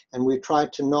coerced. And we try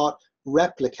to not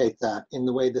replicate that in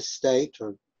the way the state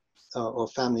or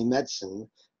family medicine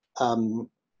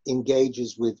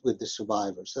engages with the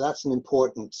survivor. So that's an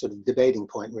important sort of debating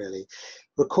point, really.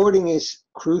 Recording is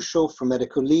crucial for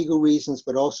medical legal reasons,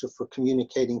 but also for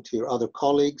communicating to your other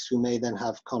colleagues who may then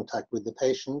have contact with the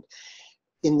patient.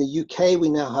 In the UK, we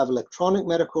now have electronic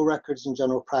medical records in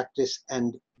general practice,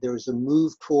 and there is a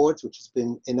move towards, which has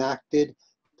been enacted,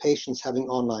 patients having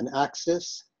online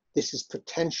access. This is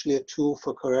potentially a tool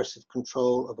for coercive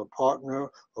control of a partner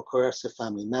or coercive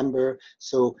family member.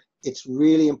 So it's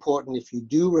really important, if you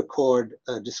do record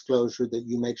a disclosure, that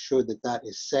you make sure that that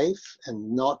is safe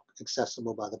and not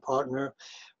accessible by the partner.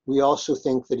 We also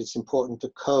think that it's important to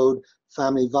code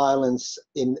family violence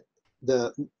in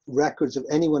the records of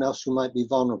anyone else who might be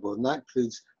vulnerable. And that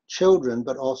includes children,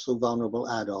 but also vulnerable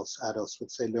adults with,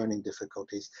 say, learning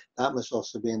difficulties. That must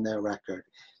also be in their record.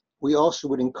 We also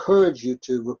would encourage you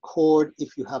to record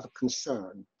if you have a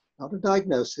concern, not a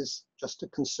diagnosis, just a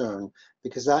concern,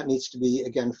 because that needs to be,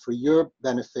 again, for your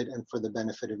benefit and for the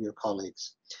benefit of your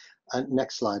colleagues.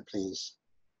 Next slide, please.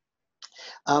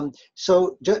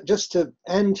 So just to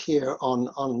end here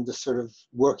on the sort of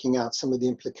working out some of the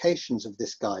implications of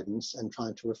this guidance and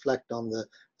trying to reflect on the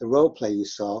role play you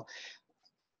saw,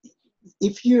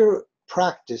 if your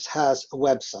practice has a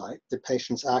website that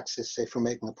patients access, say, for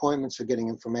making appointments or getting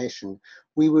information,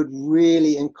 we would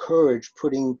really encourage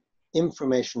putting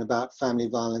information about family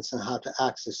violence and how to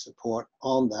access support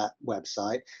on that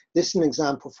website. This is an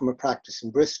example from a practice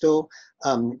in Bristol,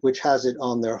 which has it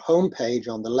on their homepage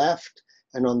on the left,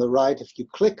 and on the right, if you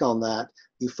click on that,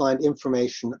 you find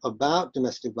information about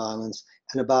domestic violence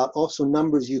and about also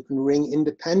numbers you can ring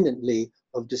independently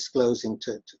of disclosing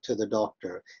to the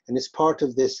doctor. And it's part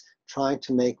of this trying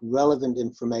to make relevant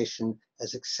information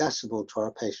as accessible to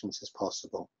our patients as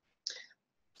possible.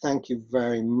 Thank you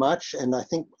very much. And I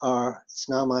think it's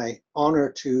now my honor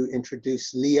to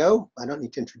introduce Leo. I don't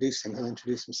need to introduce him, he'll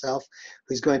introduce himself,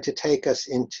 who's going to take us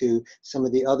into some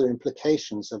of the other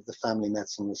implications of the family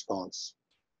medicine response.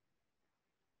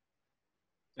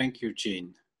 Thank you,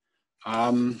 Gene.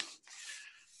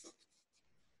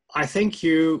 I think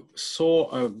you saw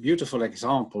a beautiful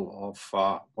example of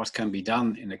what can be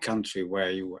done in a country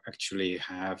where you actually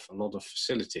have a lot of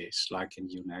facilities, like in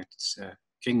the United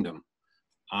Kingdom.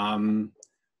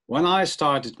 When I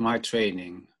started my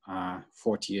training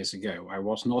 40 years ago, I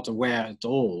was not aware at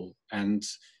all. And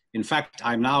in fact,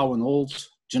 I'm now an old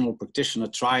general practitioner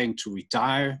trying to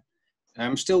retire.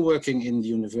 I'm still working in the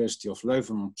University of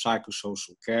Leuven on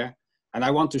psychosocial care. And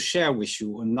I want to share with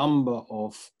you a number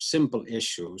of simple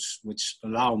issues which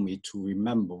allow me to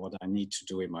remember what I need to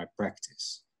do in my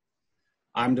practice.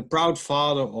 I'm the proud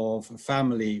father of a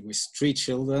family with 3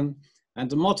 children, and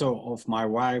the motto of my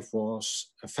wife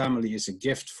was, "A family is a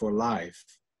gift for life."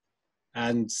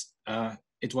 And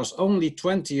it was only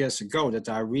 20 years ago that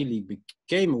I really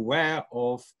became aware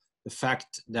of the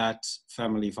fact that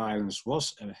family violence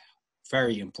was a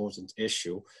very important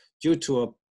issue due to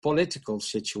a political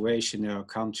situation in our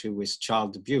country with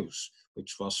child abuse,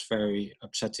 which was very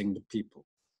upsetting the people.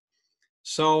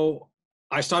 So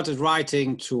I started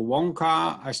writing to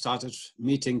WONCA, I started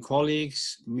meeting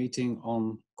colleagues, meeting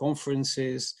on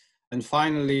conferences, and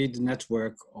finally the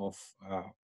network of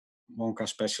WONCA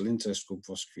Special Interest Group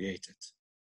was created.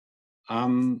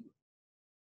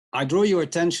 I draw your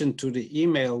attention to the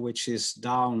email which is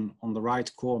down on the right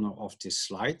corner of this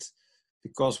slide,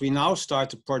 because we now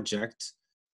start a project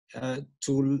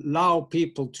to allow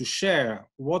people to share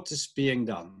what is being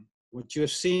done. What you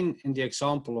have seen in the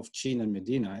example of Gene and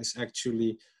Medina is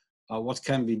actually what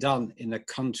can be done in a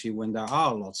country when there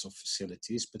are lots of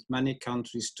facilities, but many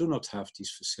countries do not have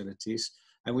these facilities.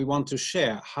 And we want to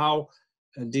share how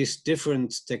these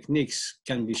different techniques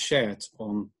can be shared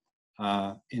on,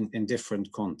 in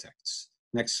different contexts.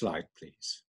 Next slide,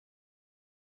 please.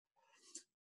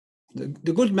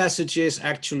 The good message is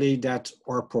actually that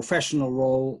our professional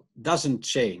role doesn't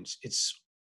change. It's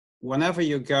whenever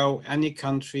you go, any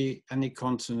country, any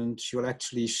continent, you'll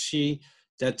actually see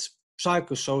that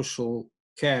psychosocial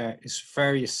care is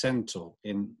very essential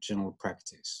in general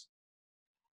practice.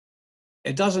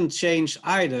 It doesn't change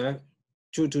either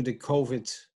due to the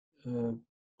COVID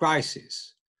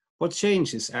crisis. What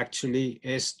changes actually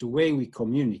is the way we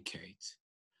communicate.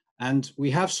 And we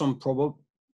have some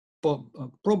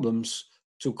problems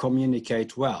to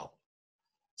communicate well.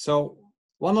 So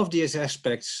one of these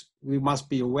aspects we must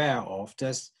be aware of,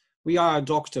 that we are a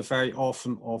doctor very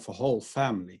often of a whole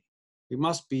family. We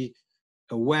must be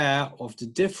aware of the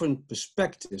different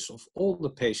perspectives of all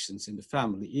the patients in the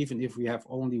family, even if we have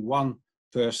only one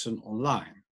person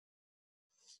online.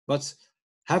 But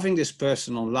having this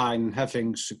person online and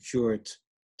having secured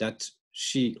that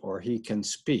she or he can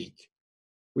speak,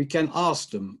 we can ask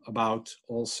them about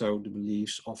also the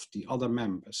beliefs of the other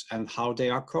members and how they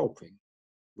are coping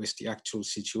with the actual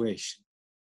situation.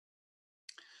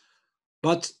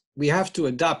 But we have to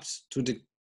adapt to the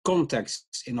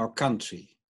context in our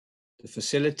country. The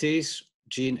facilities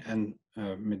Gene and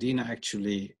Medina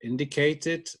actually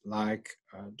indicated, like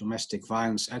domestic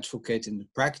violence advocate in the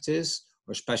practice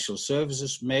or special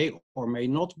services, may or may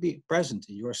not be present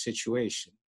in your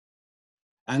situation.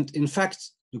 And in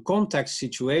fact, the context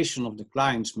situation of the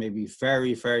clients may be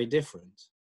very, very different.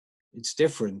 It's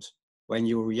different when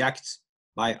you react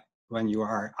when you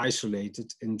are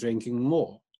isolated and drinking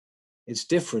more. It's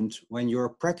different when you're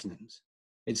pregnant.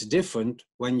 It's different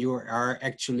when you are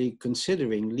actually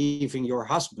considering leaving your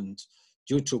husband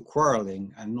due to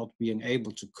quarreling and not being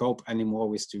able to cope anymore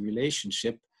with the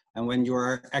relationship, and when you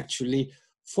are actually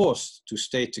forced to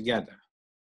stay together.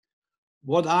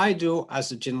 What I do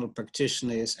as a general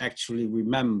practitioner is actually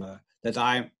remember that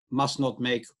I must not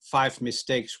make 5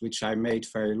 mistakes which I made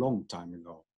very long time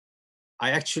ago.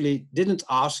 I actually didn't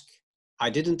ask, I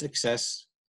didn't assess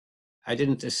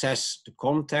the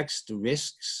context, the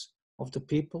risks of the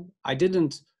people. I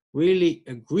didn't really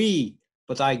agree,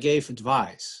 but I gave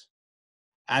advice.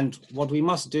 And what we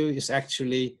must do is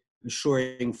actually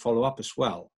ensuring follow-up as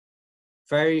well.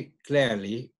 Very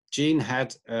clearly, Gene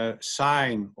had a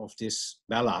sign of this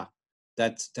Bella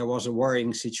that there was a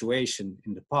worrying situation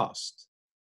in the past.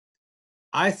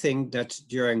 I think that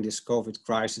during this COVID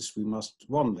crisis, we must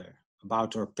wonder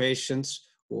about our patients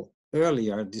who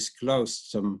earlier disclosed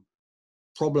some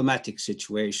problematic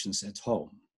situations at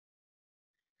home.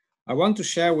 I want to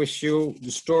share with you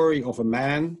the story of a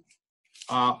man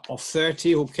of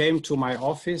 30 who came to my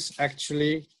office.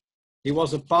 Actually, he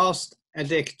was a past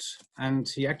addict, and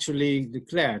he actually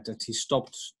declared that he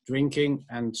stopped drinking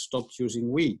and stopped using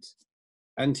weed.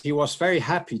 And he was very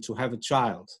happy to have a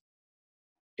child.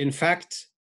 In fact,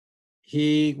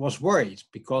 he was worried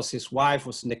because his wife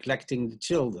was neglecting the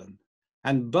children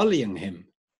and bullying him.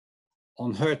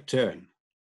 on her turn.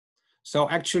 So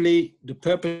actually the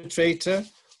perpetrator,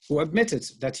 who admitted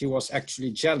that he was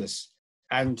actually jealous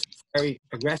and very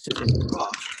aggressive in the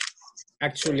past,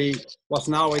 actually was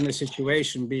now in a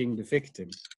situation being the victim.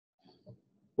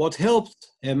 What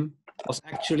helped him was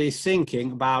actually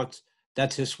thinking about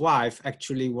that his wife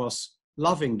actually was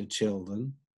loving the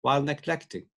children while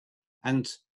neglecting. And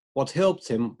what helped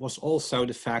him was also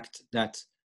the fact that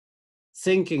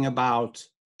thinking about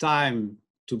time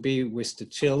to be with the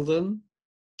children,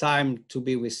 time to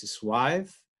be with his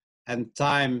wife, and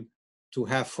time to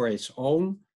have for his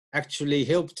own actually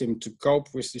helped him to cope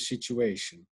with the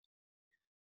situation.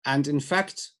 And in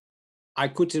fact, I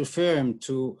could refer him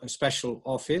to a special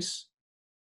office,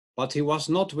 but he was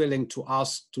not willing to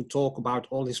ask to talk about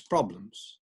all his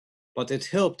problems. But it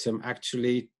helped him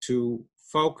actually to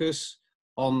focus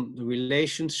on the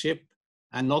relationship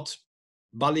and not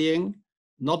bullying,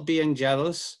 not being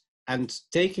jealous, and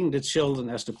taking the children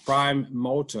as the prime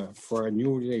motor for a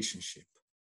new relationship.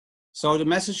 So the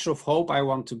message of hope I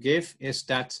want to give is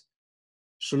that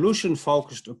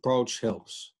solution-focused approach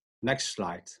helps. Next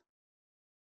slide.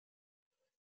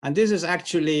 And this is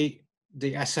actually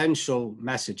the essential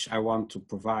message I want to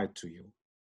provide to you.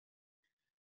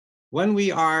 When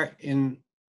we are in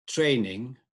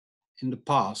training in the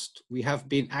past, we have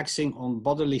been acting on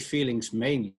bodily feelings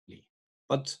mainly,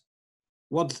 but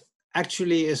what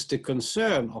actually is the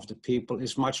concern of the people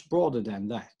is much broader than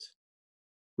that.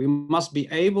 We must be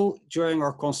able, during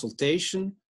our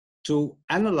consultation, to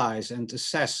analyze and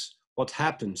assess what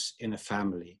happens in a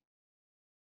family.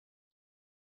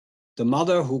 The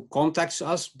mother who contacts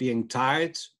us being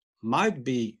tired might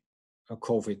be a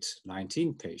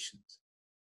COVID-19 patient.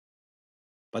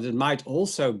 But it might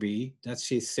also be that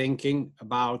she's thinking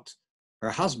about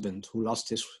her husband who lost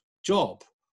his job,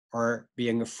 or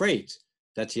being afraid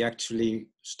that he actually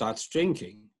starts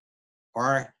drinking,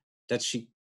 or that she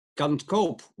can't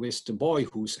cope with the boy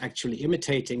who's actually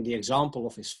imitating the example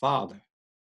of his father.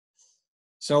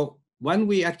 So when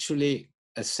we actually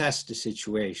assess the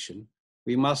situation,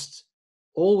 we must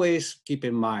always keep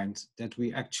in mind that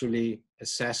we actually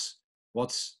assess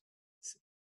what's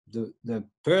the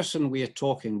person we are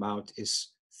talking about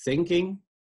is thinking,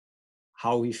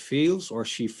 how he feels or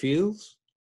she feels,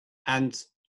 and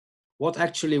what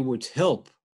actually would help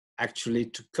actually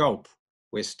to cope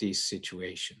with these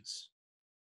situations.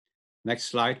 Next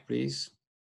slide, please.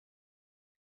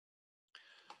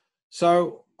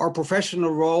 So our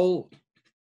professional role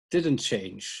didn't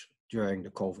change during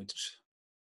the COVID.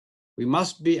 We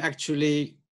must be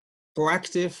actually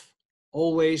proactive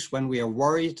always when we are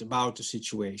worried about the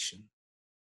situation.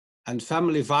 And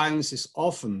family violence is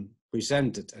often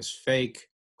presented as fake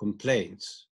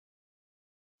complaints.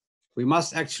 We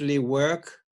must actually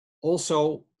work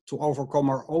also to overcome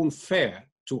our own fear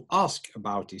to ask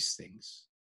about these things.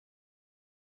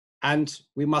 And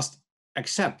we must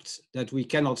accept that we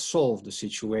cannot solve the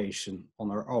situation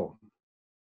on our own.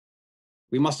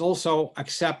 We must also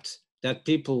accept that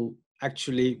people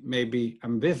actually may be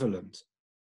ambivalent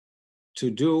to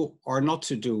do or not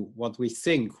to do what we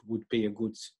think would be a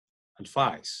good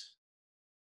advice.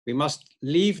 We must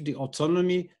leave the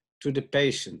autonomy to the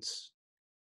patients.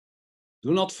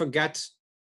 Do not forget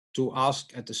to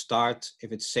ask at the start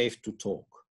if it's safe to talk.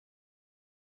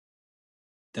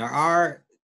 There are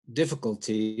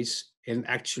difficulties in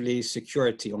actually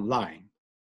security online,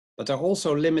 but there are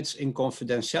also limits in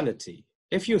confidentiality.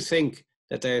 If you think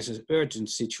that there is an urgent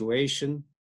situation,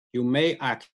 you may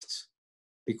act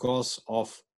because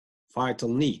of vital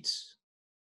needs.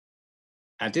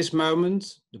 At this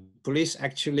moment, the police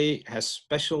actually has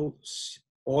special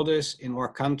orders in our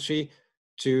country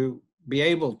to be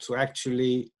able to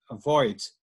actually avoid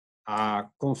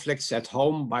conflicts at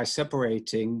home by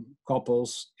separating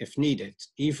couples if needed,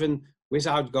 even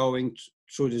without going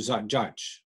through the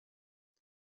judge.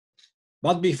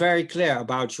 But be very clear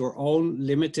about your own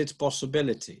limited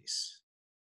possibilities.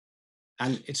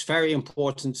 And it's very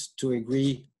important to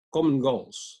agree common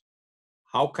goals.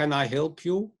 How can I help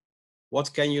you?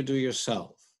 What can you do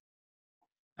yourself?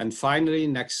 And finally,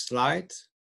 next slide.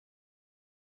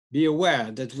 Be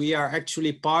aware that we are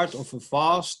actually part of a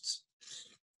vast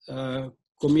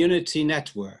community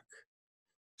network.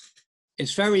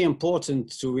 It's very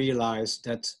important to realize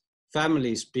that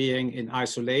families being in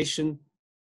isolation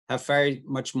have very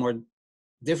much more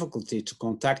difficulty to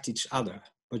contact each other.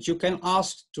 But you can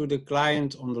ask to the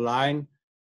client on the line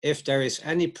if there is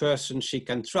any person she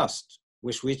can trust,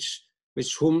 with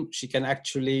whom she can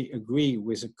actually agree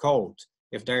with a code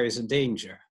if there is a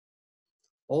danger.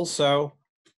 Also,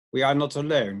 we are not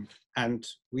alone, and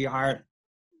we are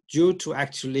due to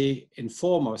actually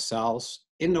inform ourselves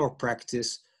in our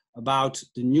practice about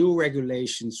the new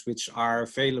regulations which are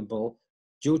available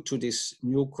due to this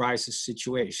new crisis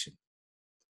situation.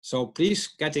 So please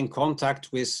get in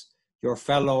contact with your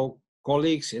fellow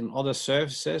colleagues in other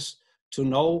services to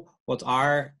know what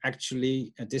are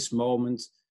actually at this moment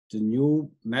the new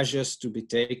measures to be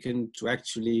taken to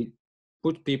actually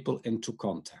put people into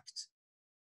contact.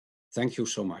 Thank you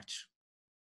so much.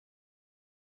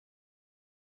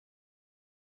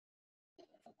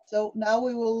 So now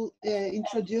we will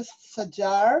introduce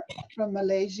Sajar from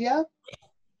Malaysia,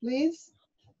 please.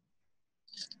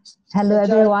 Hello, Sajar,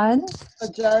 everyone.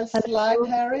 Sajar Slide Hello.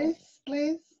 Harris,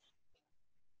 please.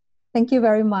 Thank you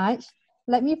very much.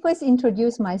 Let me first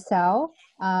introduce myself.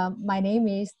 My name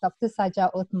is Dr.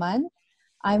 Sajaratulnisah Othman.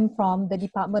 I'm from the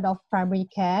Department of Primary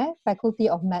Care, Faculty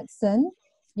of Medicine,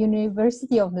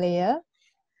 University of Malaya.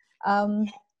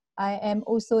 I am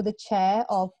also the chair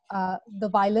of the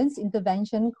Violence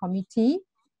Intervention Committee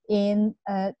in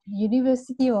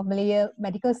University of Malaya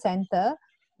Medical Center,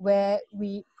 where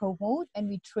we promote and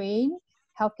we train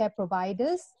healthcare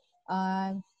providers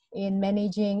in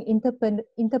managing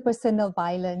interpersonal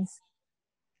violence,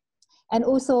 and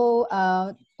also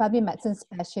family medicine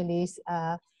specialists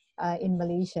in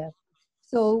Malaysia.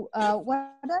 So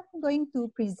what I'm going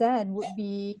to present would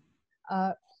be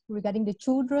regarding the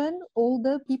children,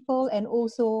 older people, and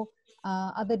also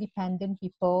other dependent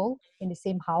people in the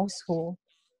same household.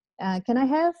 Can I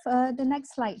have the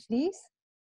next slide, please?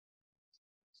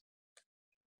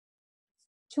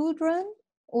 Children,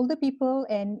 older people,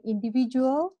 and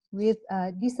individuals with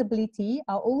disability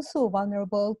are also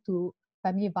vulnerable to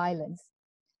family violence.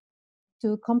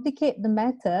 To complicate the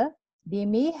matter, they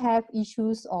may have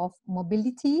issues of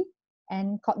mobility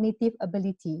and cognitive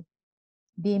ability.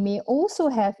 They may also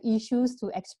have issues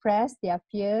to express their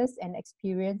fears and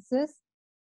experiences,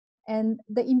 and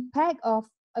the impact of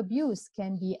abuse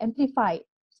can be amplified,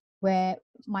 where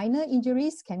minor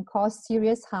injuries can cause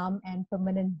serious harm and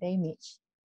permanent damage.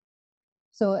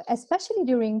 So especially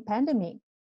during pandemic,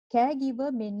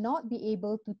 caregiver may not be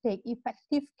able to take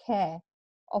effective care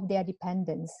of their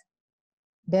dependents.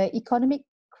 The economic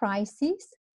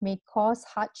crisis may cause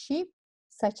hardship,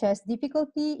 such as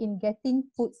difficulty in getting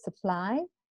food supply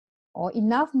or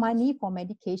enough money for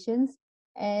medications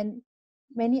and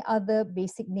many other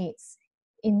basic needs.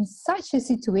 In such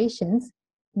situations,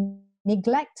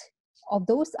 neglect of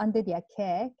those under their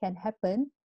care can happen,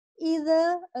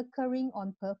 either occurring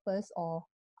on purpose or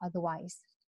otherwise.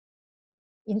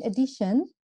 In addition,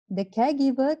 the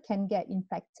caregiver can get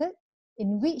infected,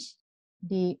 in which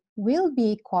they will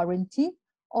be quarantined,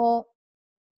 or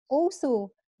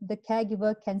also the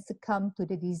caregiver can succumb to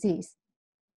the disease.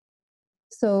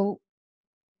 So,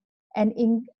 and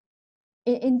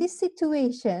in this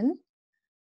situation,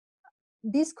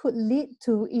 this could lead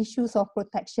to issues of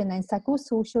protection and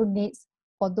psychosocial needs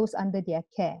for those under their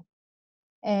care.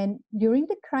 And during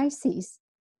the crisis,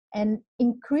 an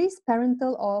increased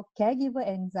parental or caregiver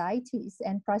anxieties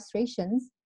and frustrations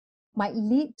might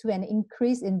lead to an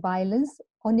increase in violence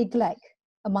or neglect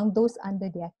among those under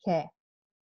their care.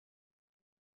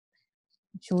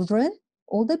 Children,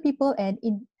 older people, and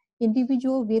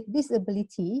individuals with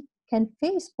disability can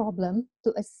face problems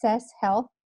to access health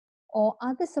or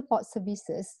other support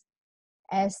services,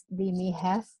 as they may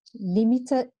have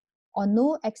limited or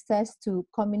no access to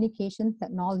communication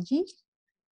technology,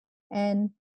 and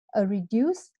a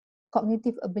reduced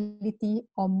cognitive ability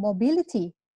or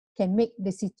mobility can make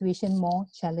the situation more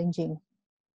challenging.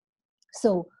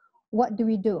 So what do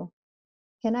we do?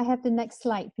 Can I have the next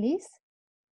slide, please?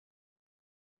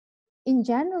 In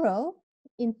general,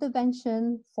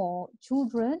 intervention for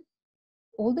children,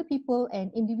 older people,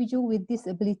 and individuals with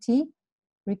disability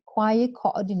require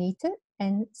coordinated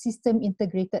and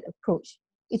system-integrated approach.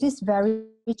 It is very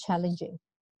challenging.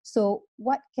 So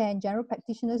what can general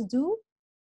practitioners do?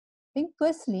 I think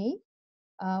firstly,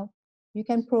 you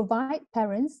can provide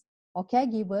parents or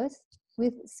caregivers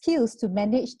with skills to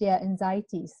manage their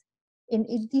anxieties. In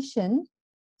addition,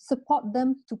 support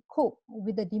them to cope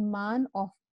with the demand of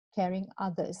caring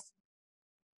others.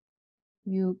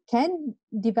 You can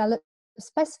develop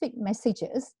specific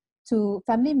messages to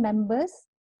family members,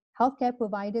 healthcare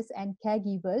providers, and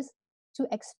caregivers to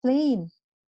explain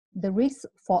the risk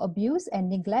for abuse and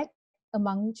neglect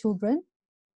among children,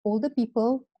 older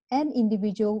people, and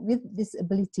individuals with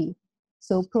disability.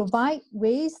 So provide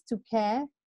ways to care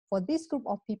for this group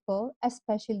of people,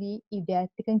 especially if they are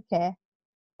taken care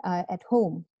at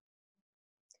home.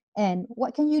 And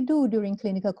what can you do during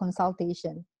clinical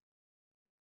consultation?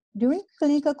 During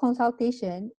clinical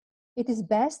consultation, it is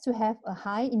best to have a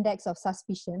high index of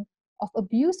suspicion of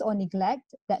abuse or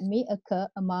neglect that may occur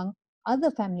among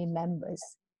other family members.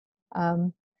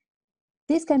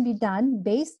 This can be done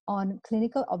based on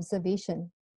clinical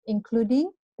observation,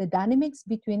 including the dynamics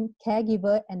between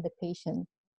caregiver and the patient.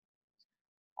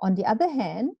 On the other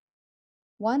hand,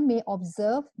 one may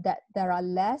observe that there are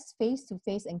less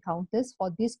face-to-face encounters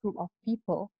for this group of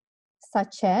people,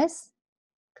 such as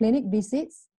clinic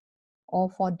visits or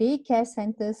for daycare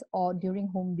centers or during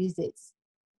home visits.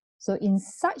 So in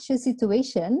such a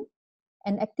situation,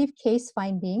 an active case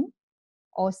finding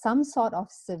or some sort of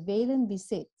surveillance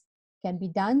visit can be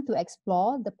done to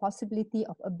explore the possibility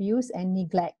of abuse and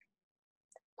neglect,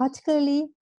 particularly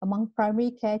among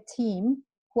primary care team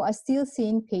who are still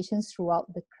seeing patients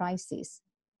throughout the crisis.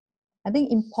 I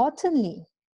think importantly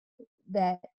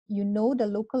that you know the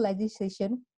local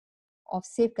legislation of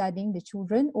safeguarding the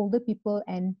children, older people,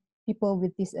 and people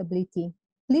with disability.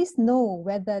 Please know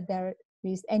whether there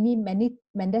is any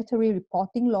mandatory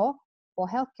reporting law for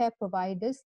healthcare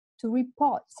providers to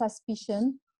report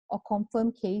suspicion or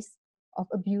confirmed case of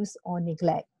abuse or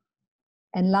neglect.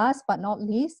 And last but not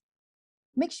least,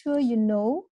 make sure you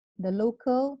know the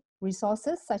local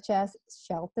resources such as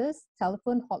shelters,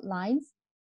 telephone hotlines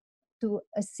to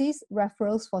assist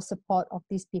referrals for support of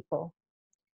these people.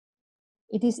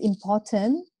 It is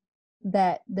important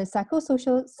that the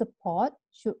psychosocial support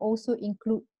should also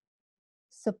include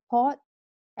support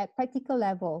at practical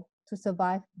level to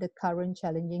survive the current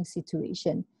challenging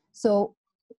situation. So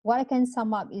what I can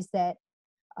sum up is that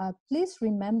please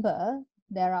remember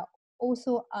there are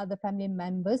also other family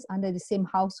members under the same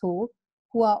household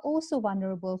who are also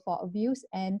vulnerable for abuse,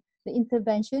 and the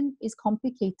intervention is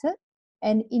complicated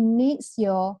and it needs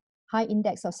your high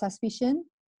index of suspicion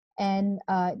and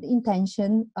the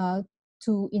intention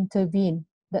to intervene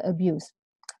the abuse.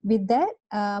 With that,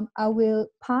 I will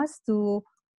pass to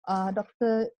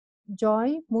Dr.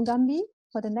 Joy Mugambi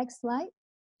for the next slide.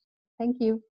 Thank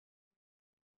you.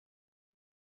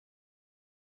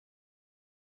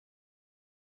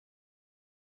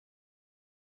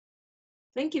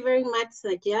 Thank you very much,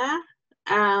 Saja.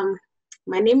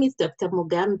 My name is Dr.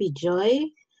 Mugambi Joy.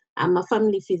 I'm a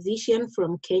family physician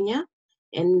from Kenya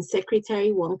and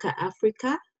Secretary WONCA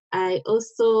Africa. I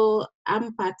also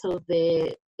am part of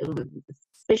the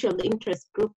Special Interest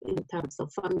Group in terms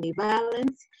of family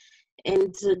violence,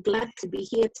 and glad to be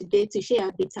here today to share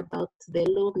a bit about the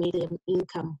low medium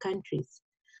income countries.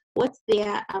 What's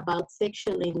there about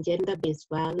sexual and gender-based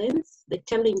violence, the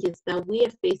challenges that we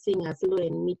are facing as low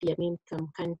and medium income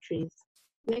countries.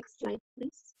 Next slide,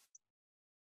 please.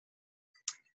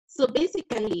 So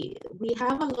basically, we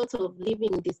have a lot of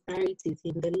living disparities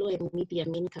in the low and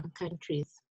medium income countries.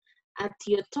 At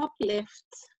your top left,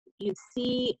 you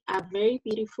see a very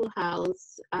beautiful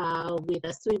house with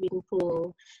a swimming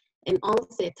pool and all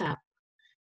set up.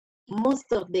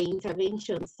 Most of the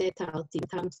interventions set out in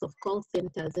terms of call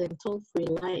centers and toll-free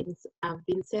lines have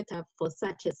been set up for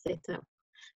such a setup,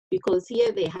 because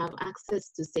here they have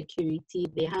access to security,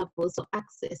 they have also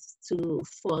access to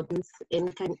phones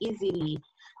and can easily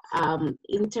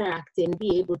interact and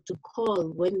be able to call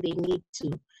when they need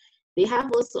to. They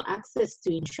have also access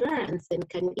to insurance and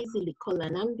can easily call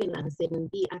an ambulance and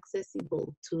be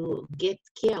accessible to get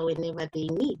care whenever they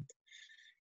need.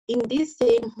 In these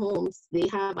same homes, they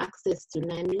have access to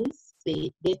nannies.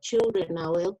 Their children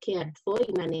are well cared for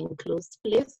in an enclosed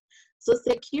place. So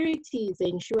security is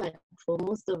ensured for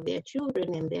most of their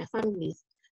children and their families.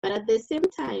 But at the same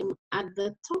time, at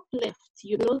the top left,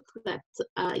 you note that,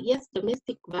 yes,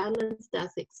 domestic violence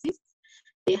does exist.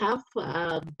 They have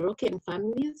broken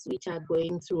families which are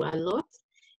going through a lot.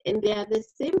 And they are the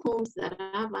same homes that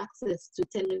have access to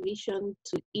television,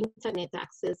 to internet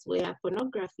access, where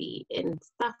pornography and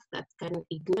stuff that can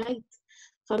ignite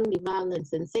family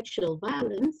violence and sexual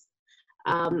violence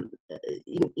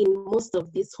in most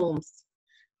of these homes.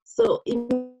 So in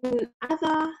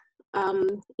other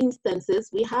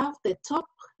instances, we have the top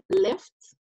left,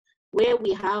 where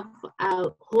we have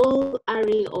a whole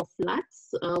array of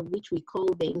flats, which we call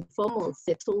the informal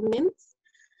settlements.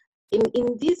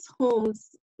 In these homes,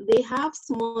 they have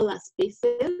smaller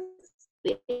spaces,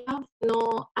 they have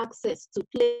no access to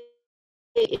play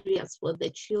areas for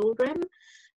the children,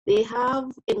 they have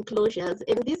enclosures,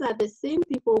 and these are the same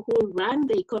people who run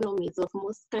the economies of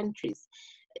most countries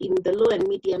in the low and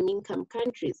medium income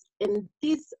countries. And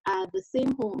these are the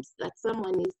same homes that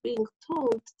someone is being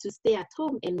told to stay at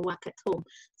home and work at home.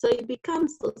 So it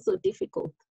becomes also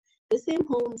difficult. The same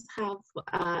homes have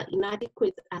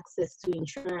inadequate access to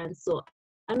insurance, so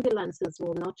ambulances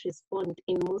will not respond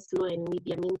in most low and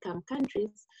medium income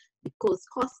countries because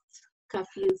cost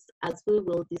curfews, as we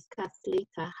will discuss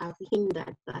later, have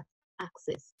hindered that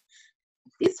access.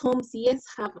 These homes, yes,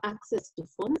 have access to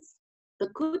phones, The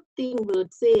good thing we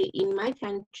would say in my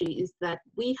country is that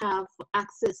we have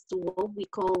access to what we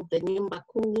call the Nyumba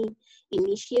Kumi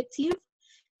initiative.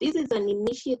 This is an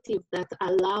initiative that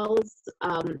allows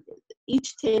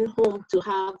each 10 homes to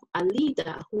have a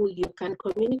leader who you can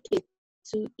communicate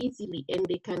to easily, and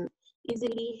they can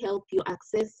easily help you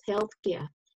access healthcare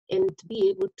and be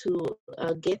able to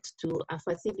get to a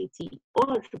facility,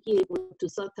 or to be able to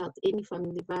sort out any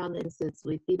family violences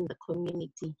within the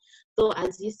community. So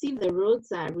as you see, the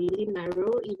roads are really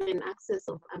narrow. Even access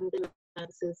of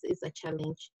ambulances is a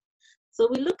challenge. So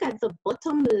we look at the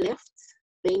bottom left,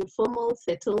 the informal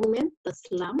settlement, the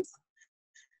slums.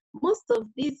 Most of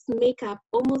these make up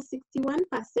almost 61%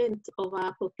 of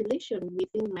our population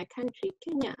within my country,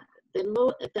 Kenya,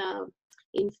 the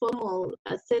informal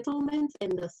settlements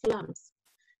and the slums.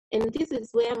 And this is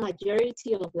where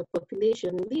majority of the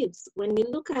population lives. When you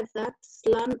look at that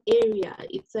slum area,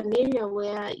 it's an area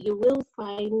where you will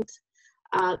find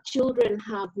children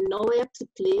have nowhere to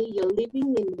play. You're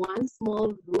living in one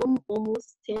small room,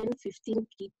 almost 10, 15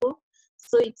 people.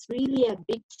 So it's really a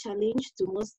big challenge to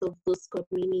most of those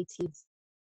communities.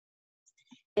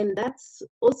 And that's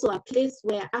also a place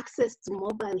where access to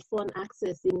mobile phone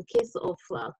access in case of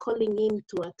calling in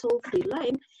to a toll-free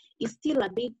line is still a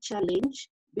big challenge,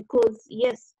 because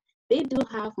yes, they do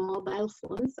have mobile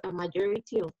phones, a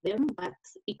majority of them, but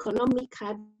economic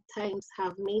hard times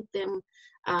have made them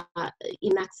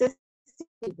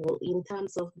inaccessible in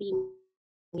terms of being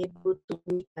able to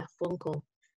make a phone call.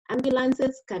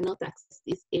 Ambulances cannot access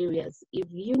these areas. If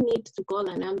you need to call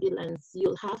an ambulance,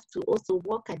 you'll have to also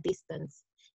walk a distance.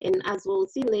 And as we'll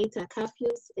see later,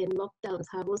 curfews and lockdowns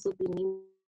have also been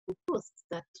imposed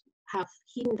that have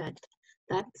hindered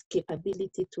that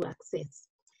capability to access.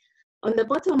 On the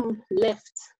bottom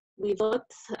left, we got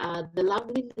the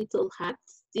lovely little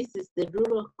huts. This is the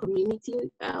rural community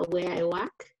where I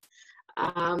work.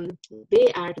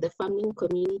 They are the farming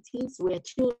communities where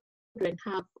children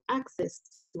have access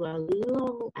to a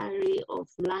long array of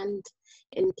land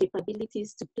and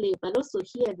capabilities to play, but also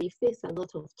here they face a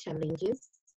lot of challenges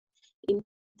in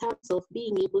terms of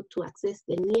being able to access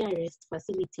the nearest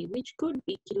facility, which could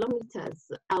be kilometers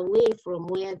away from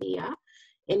where they are,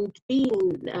 and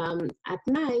being at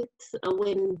night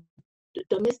when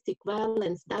domestic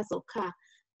violence does occur,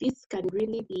 this can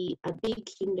really be a big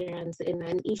hindrance and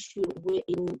an issue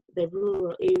in the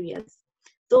rural areas.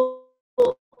 So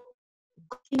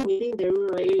within the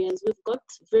rural areas, we've got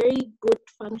very good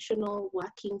functional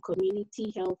working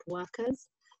community health workers.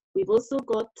 We've also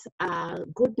got a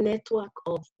good network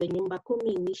of the Nyumba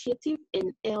Kumi initiative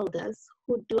and elders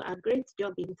who do a great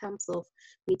job in terms of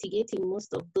mitigating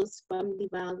most of those family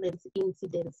violence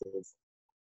incidences.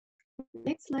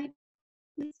 Next slide,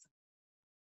 please.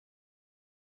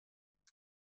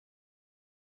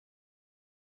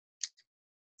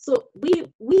 So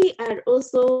we are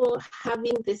also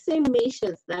having the same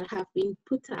measures that have been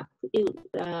put up in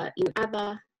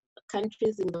other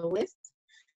countries in the West.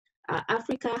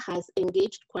 Africa has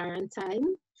engaged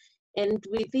quarantine, and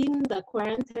within the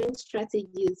quarantine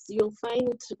strategies, you'll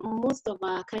find most of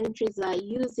our countries are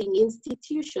using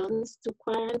institutions to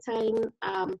quarantine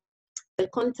the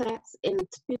contacts and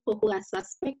people who are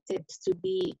suspected to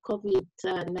be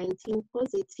COVID-19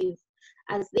 positive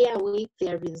as they await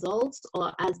their results,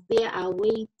 or as they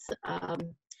await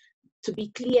to be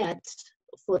cleared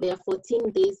for their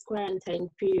 14 days quarantine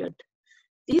period.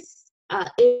 These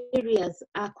areas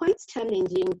are quite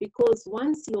challenging because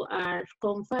once you are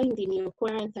confined in your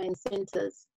quarantine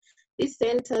centers, these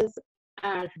centers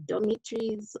are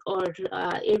dormitories or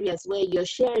areas where you're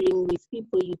sharing with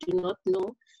people you do not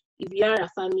know. If you are a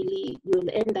family,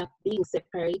 you'll end up being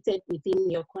separated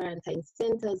within your quarantine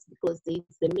centers because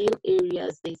there's the male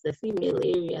areas, there's the female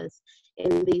areas,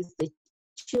 and there's the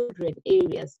children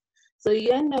areas. So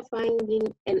you end up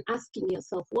finding and asking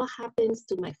yourself, what happens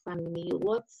to my family?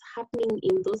 What's happening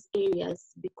in those areas?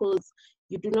 Because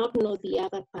you do not know the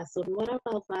other person. What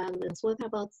about violence? What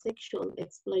about sexual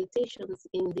exploitations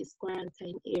in these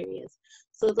quarantine areas?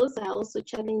 So those are also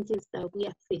challenges that we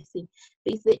are facing.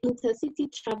 There's the intercity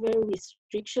travel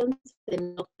restrictions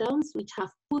and lockdowns, which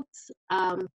have put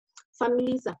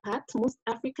families apart. Most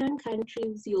African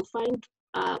countries, you'll find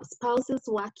spouses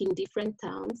work in different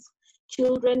towns.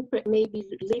 Children maybe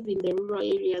live in the rural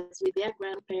areas with their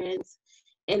grandparents,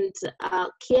 and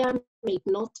care may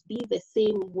not be the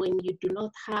same when you do not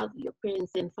have your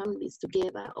parents and families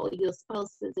together, or your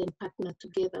spouses and partner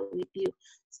together with you.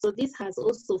 So this has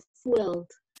also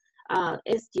fueled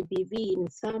SGBV in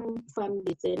some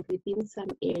families and within some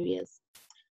areas.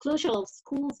 Closure of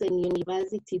schools and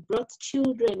university brought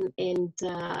children and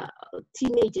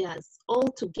teenagers all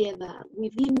together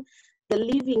within the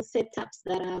living setups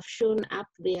that I've shown up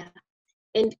there.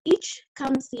 And each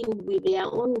comes in with their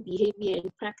own behavior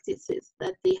and practices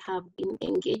that they have been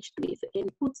engaged with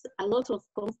and puts a lot of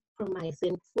compromise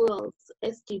and fuels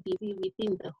SGBV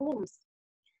within the homes.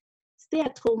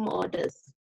 Stay-at-home orders.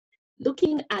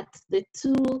 Looking at the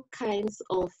two kinds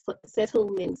of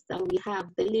settlements that we have,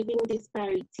 the living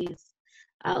disparities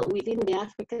within the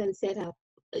African setup,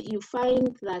 you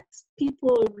find that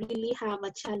people really have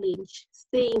a challenge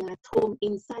staying at home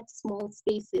in such small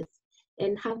spaces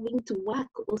and having to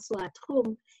work also at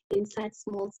home in such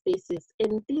small spaces.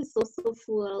 And this also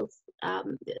fuels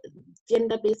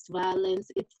gender-based violence.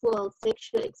 It fuels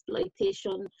sexual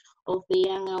exploitation of the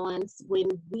younger ones when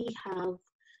we have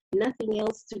nothing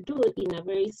else to do in a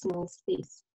very small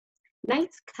space.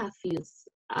 Night curfews,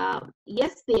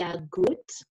 yes, they are good.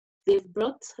 They've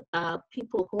brought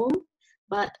people home,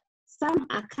 but some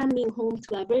are coming home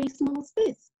to a very small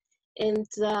space. And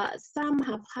some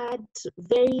have had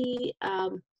very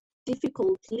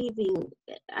difficult living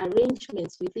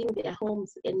arrangements within their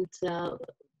homes, and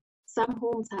some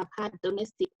homes have had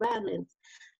domestic violence.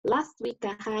 Last week,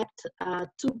 I had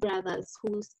two brothers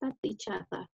who stabbed each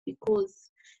other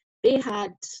because they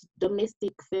had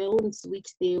domestic violence, which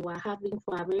they were having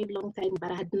for a very long time,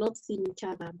 but had not seen each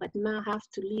other, but now have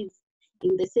to live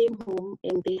in the same home,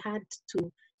 and they had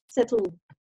to settle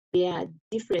their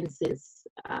differences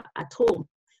at home.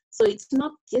 So it's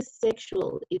not just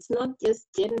sexual, it's not just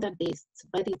gender-based,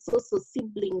 but it's also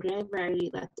sibling rivalry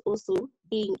that's also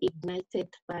being ignited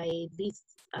by these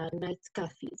night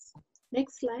curfews.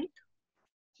 Next slide.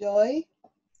 Joy,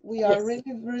 we are Yes.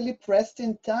 really pressed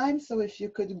in time, so if you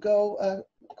could go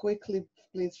quickly,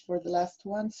 please, for the last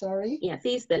one, sorry. Yeah,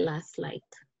 this is the last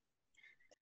slide.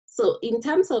 So in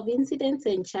terms of incidents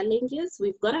and challenges,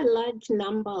 we've got a large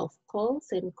number of calls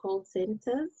and call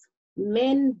centers,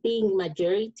 men being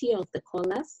majority of the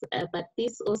callers, but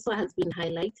this also has been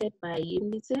highlighted by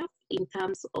UNICEF in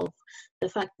terms of the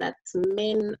fact that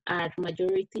men are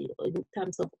majority in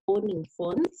terms of owning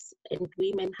phones and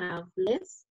women have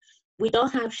less. We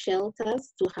don't have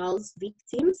shelters to house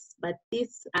victims, but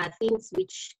these are things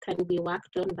which can be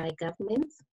worked on by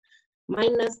governments.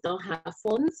 Minors don't have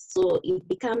phones, so it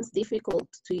becomes difficult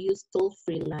to use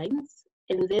toll-free lines.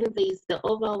 And then there's the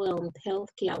overwhelmed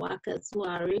healthcare workers who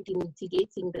are already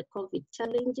mitigating the COVID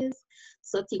challenges,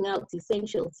 sorting out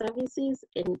essential services,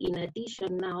 and in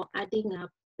addition now adding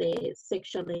up the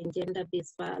sexual and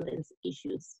gender-based violence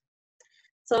issues.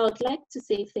 So I'd like to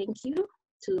say thank you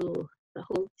to the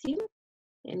whole team,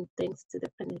 and thanks to the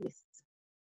panelists.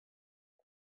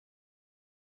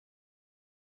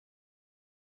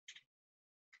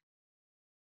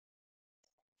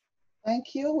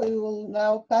 Thank you. We will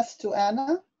now pass to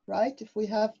Anna, right? If we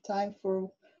have time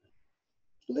for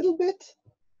a little bit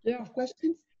of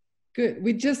questions. Good.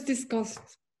 We just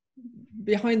discussed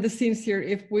behind the scenes here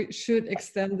if we should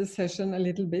extend the session a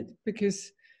little bit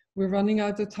because we're running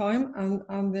out of time,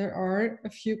 and there are a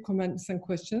few comments and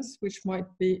questions which might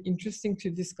be interesting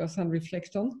to discuss and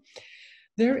reflect on.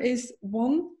 There is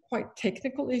one quite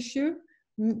technical issue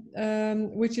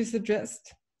which is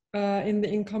addressed in the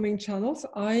incoming channels.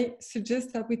 I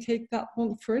suggest that we take that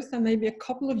one first, and maybe a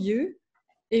couple of you,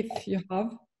 if you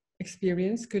have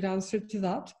experience, could answer to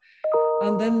that.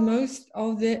 And then most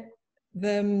of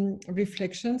the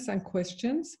reflections and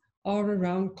questions are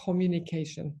around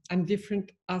communication and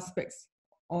different aspects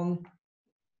on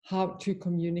how to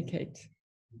communicate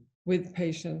with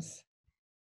patients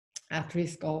at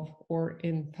risk of or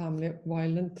in family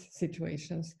violent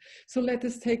situations. So let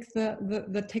us take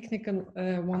the technical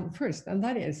one first, and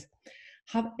that is,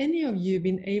 have any of you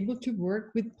been able to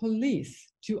work with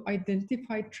police to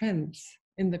identify trends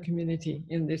in the community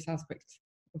in this aspect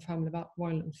of family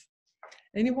violence?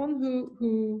 Anyone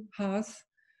who has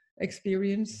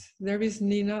experience? There is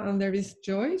Nena and there is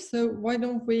Joy, so why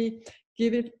don't we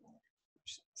give it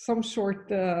some short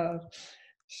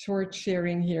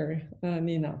sharing here,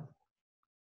 Nena.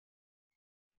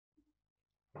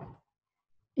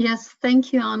 Yes,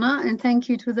 thank you, Anna, and thank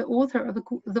you to the author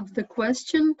of the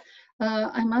question.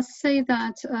 I must say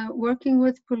that working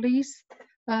with police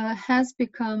has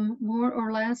become more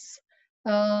or less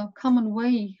a common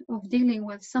way of dealing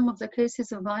with some of the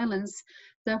cases of violence.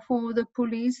 Therefore, the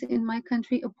police in my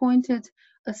country appointed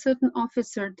a certain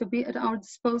officer to be at our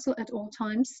disposal at all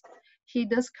times. He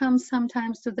does come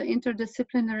sometimes to the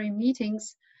interdisciplinary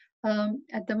meetings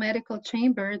at the medical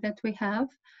chamber that we have.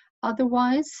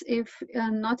 Otherwise, if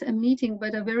not a meeting,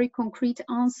 but a very concrete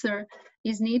answer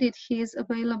is needed, he is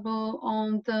available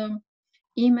on the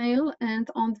email and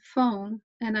on the phone.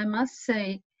 And I must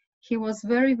say, he was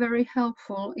very, very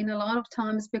helpful in a lot of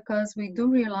times, because we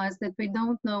do realize that we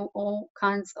don't know all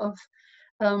kinds of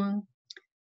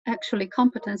actually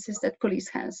competencies that police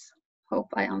has. Hope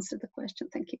I answered the question.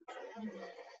 Thank you.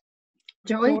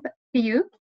 Joy, back to you.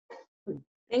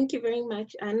 Thank you very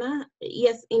much, Anna.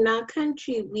 Yes, in our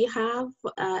country, we have,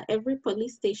 every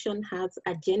police station has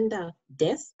a gender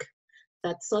desk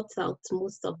that sorts out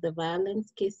most of the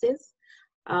violence cases.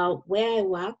 Where I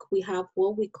work, we have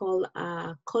what we call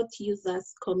a court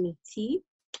users committee.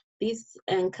 This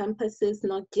encompasses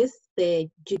not just the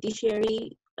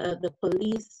judiciary, the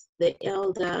police, the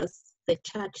elders, the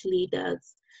church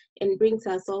leaders, and brings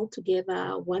us all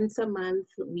together once a month.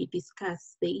 We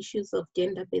discuss the issues of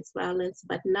gender-based violence,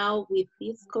 but now with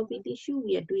this COVID issue,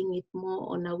 we are doing it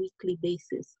more on a weekly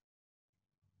basis.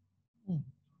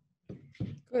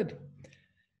 Good.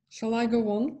 Shall I go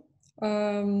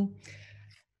on?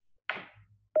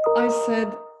 I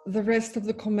said the rest of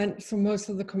the comments, so most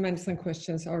of the comments and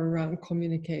questions are around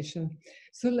communication.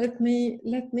 So let me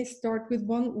start with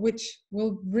one which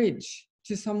will bridge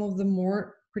to some of the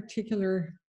more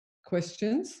particular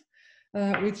questions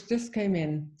which just came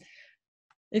in.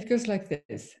 It goes like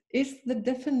this: is the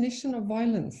definition of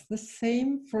violence the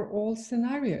same for all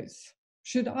scenarios?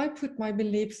 Should I put my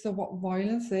beliefs of what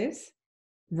violence is,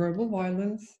 verbal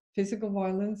violence, physical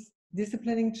violence,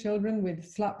 disciplining children with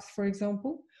slaps, for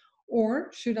example,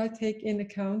 or should I take in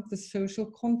account the social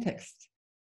context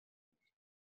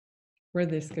where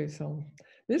this goes on?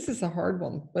 This is a hard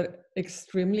one, but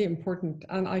extremely important.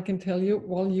 And I can tell you,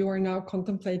 while you are now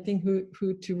contemplating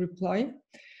who to reply,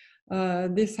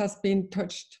 this has been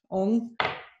touched on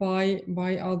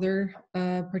by other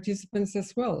participants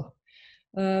as well.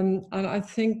 And I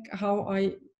think how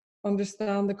I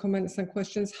understand the comments and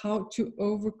questions, how to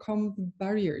overcome the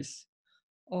barriers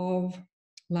of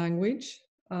language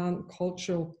and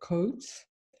cultural codes.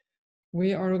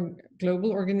 We are a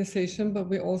global organization, but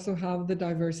we also have the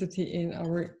diversity in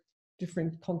our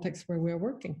different contexts where we are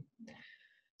working.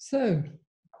 So,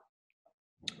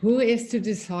 who is to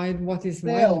decide what is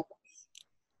violence?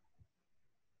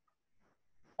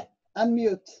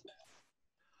 Unmute.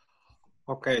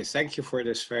 Okay, thank you for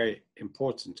this very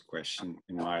important question,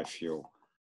 in my view.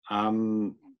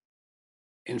 In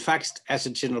fact, as a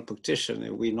general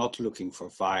practitioner, we're not looking for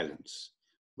violence.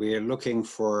 We are looking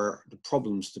for the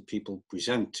problems the people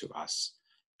present to us.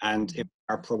 And if there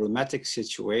are problematic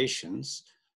situations,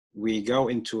 we go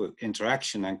into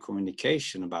interaction and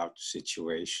communication about the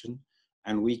situation,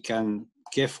 and we can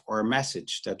give our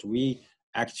message that we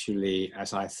actually,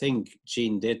 as I think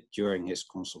Gene did during his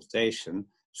consultation,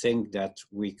 think that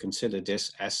we consider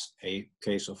this as a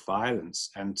case of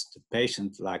violence. And the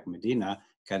patient, like Medina,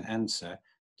 can answer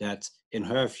that in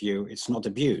her view, it's not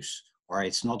abuse or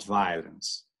it's not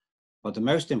violence. But the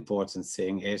most important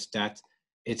thing is that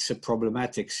it's a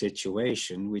problematic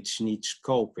situation which needs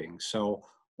coping. So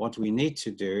what we need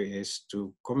to do is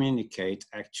to communicate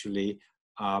actually,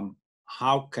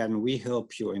 how can we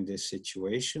help you in this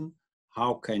situation?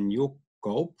 How can you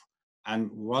cope?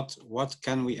 And what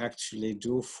can we actually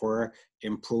do for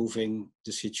improving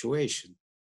the situation?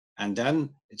 And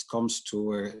then it comes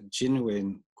to a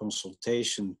genuine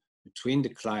consultation between the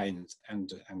client and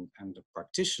the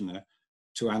practitioner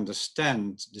to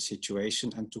understand the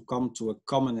situation and to come to a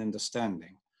common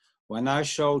understanding. When I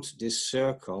showed this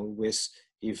circle with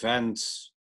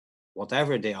events,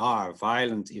 whatever they are,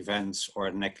 violent events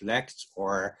or neglect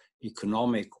or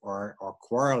economic or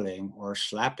quarreling or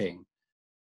slapping,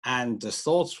 and the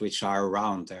thoughts which are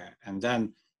around there, and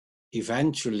then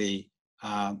eventually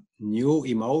new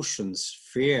emotions,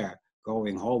 fear,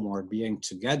 going home or being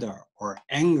together, or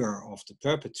anger of the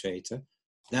perpetrator,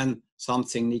 then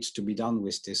something needs to be done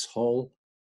with this whole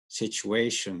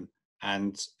situation.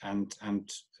 And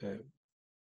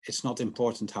it's not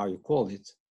important how you call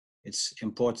it. It's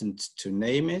important to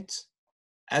name it.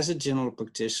 As a general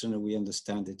practitioner, we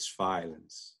understand it's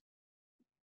violence,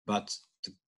 but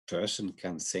the person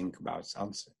can think about its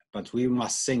answer. But we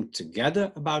must think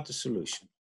together about the solution.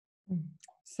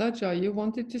 Saja, you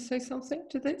wanted to say something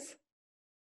to this?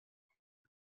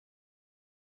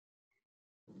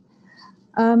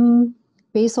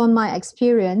 Based on my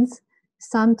experience,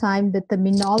 sometimes the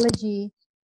terminology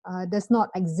does not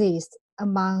exist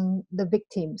among the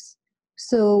victims.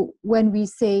 So when we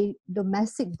say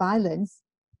domestic violence,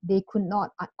 they could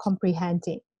not comprehend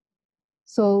it.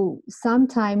 So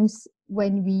sometimes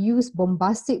when we use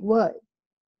bombastic word,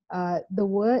 the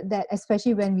word that,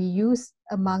 especially when we use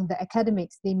among the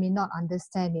academics, they may not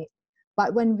understand it.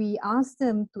 But when we ask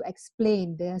them to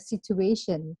explain their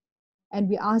situation, and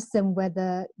we ask them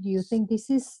whether, do you think this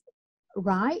is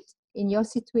right? in your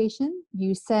situation,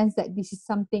 you sense that this is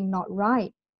something not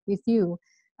right with you,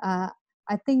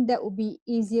 I think that would be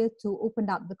easier to open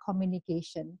up the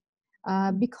communication,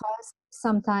 because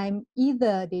sometimes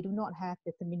either they do not have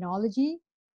the terminology,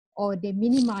 or they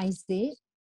minimize it,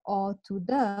 or to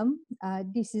them,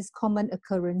 this is common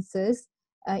occurrences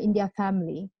in their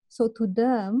family. So to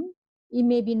them, it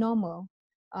may be normal.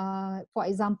 For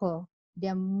example,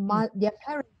 their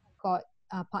parents got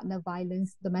partner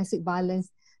violence, domestic violence,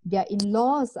 their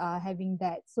in-laws are having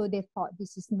that, so they thought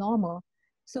this is normal.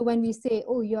 So when we say,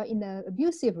 oh, you're in an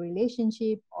abusive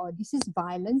relationship, or this is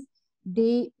violence,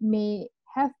 they may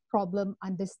have problem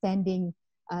understanding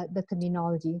the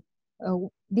terminology.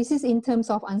 This is in terms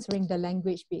of answering the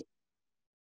language bit.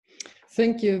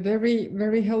 Thank you, very,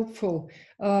 very helpful.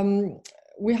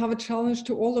 We have a challenge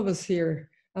to all of us here,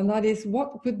 and that is,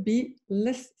 what would be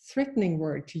less threatening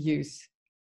word to use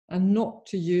and not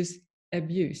to use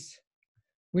abuse?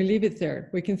 We leave it there.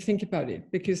 We can think about it,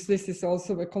 because this is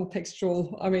also a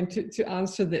contextual, I mean, to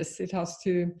answer this, it has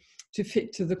to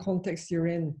fit to the context you're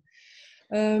in.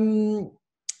 We're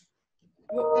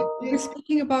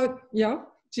speaking about, yeah,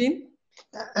 Gene?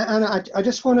 And I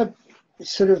just want to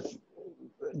sort of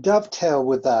dovetail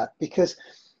with that, because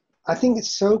I think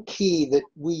it's so key that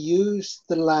we use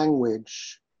the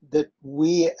language that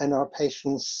we and our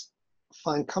patients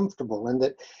find comfortable, and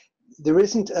that there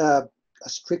isn't a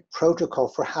strict protocol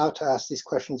for how to ask these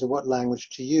questions or what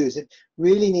language to use. It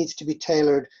really needs to be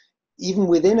tailored. Even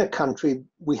within a country,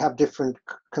 we have different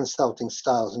consulting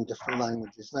styles and different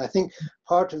languages. And I think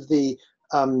part of the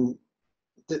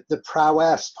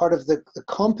prowess, part of the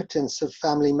competence of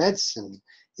family medicine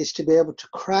is to be able to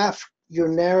craft your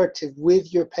narrative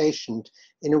with your patient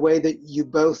in a way that you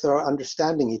both are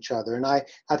understanding each other. And I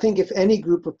think if any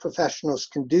group of professionals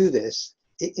can do this,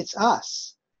 it's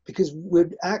us, because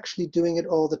we're actually doing it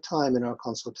all the time in our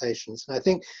consultations. And I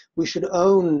think we should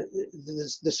own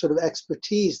the sort of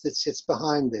expertise that sits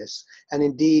behind this, and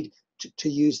indeed to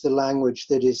use the language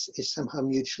that is somehow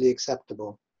mutually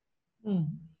acceptable.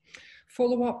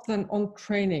 Follow up then on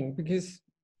training, because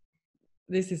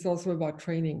this is also about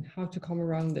training, how to come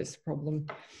around this problem.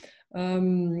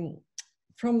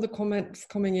 From the comments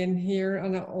coming in here,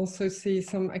 and I also see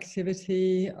some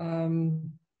activity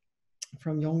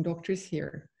from young doctors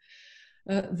here.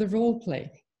 The role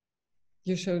play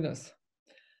you showed us.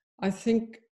 I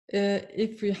think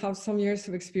if we have some years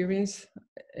of experience,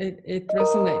 it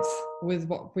resonates with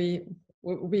what we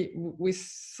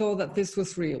saw, that this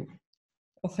was real,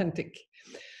 authentic.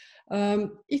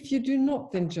 If you do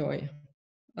not enjoy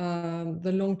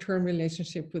the long-term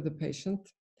relationship with the patient,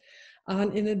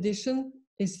 and in addition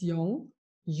is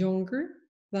younger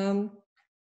than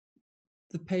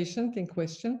the patient in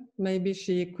question, maybe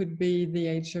she could be the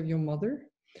age of your mother,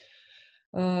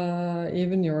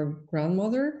 even your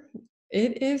grandmother,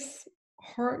 it is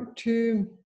hard to,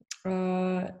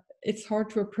 it's hard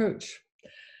to approach.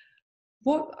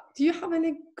 What do you have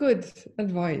any good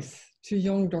advice to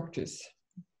young doctors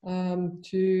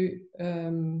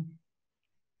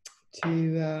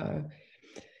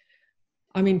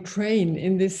I mean, train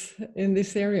in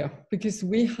this area? Because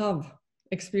we have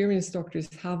experienced doctors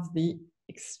have the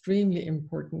extremely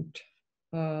important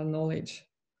knowledge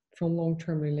from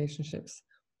long-term relationships.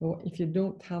 Well, if you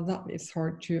don't have that, it's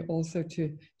hard to also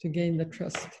to gain the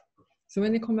trust. So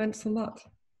any comments on that?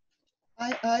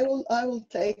 I will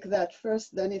take that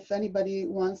first. Then if anybody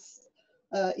wants,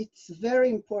 it's very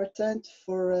important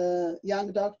for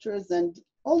young doctors and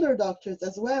older doctors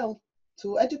as well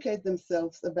to educate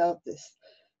themselves about this.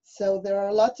 So there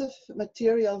are lots of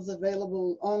materials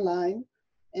available online,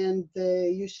 and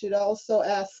you should also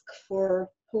ask for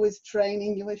who is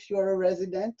training you. If you're a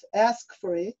resident, ask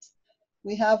for it.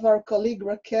 We have our colleague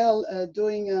Raquel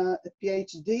doing a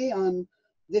PhD on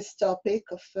this topic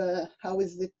of how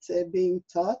is it being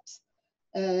taught.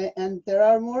 And there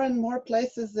are more and more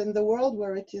places in the world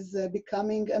where it is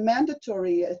becoming a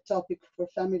mandatory topic for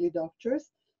family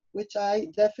doctors, which I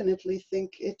definitely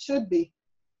think it should be,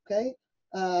 okay?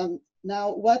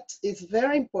 Now, what is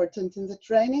very important in the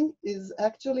training is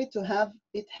actually to have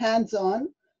it hands-on.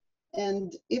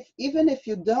 And even if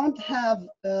you don't have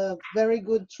very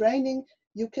good training,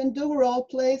 you can do role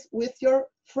plays with your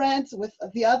friends, with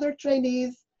the other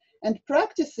trainees, and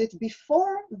practice it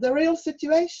before the real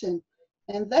situation.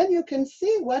 And then you can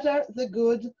see what are the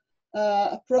good,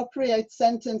 appropriate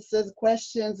sentences,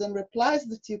 questions, and replies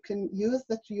that you can use,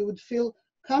 that you would feel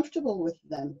comfortable with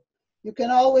them. You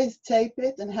can always tape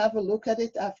it and have a look at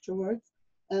it afterwards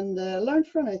and learn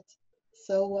from it.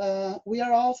 So we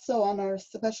are also on our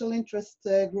special interest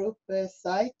group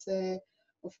site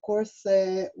of course,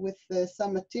 with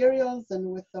some materials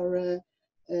and with our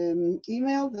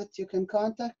email that you can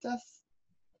contact us.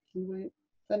 If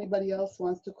anybody else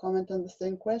wants to comment on the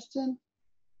same question.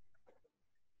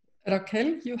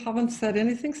 Raquel, you haven't said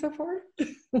anything so far?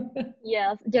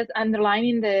 Yes, just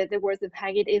underlining the words of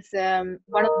Hagit is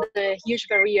one of the huge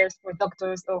barriers for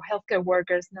doctors or healthcare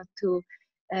workers not to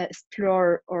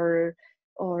explore or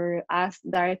ask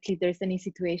directly if there's any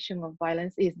situation of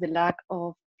violence is the lack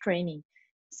of training.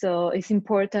 So it's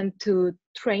important to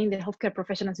train the healthcare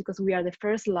professionals because we are the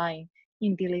first line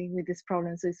in dealing with this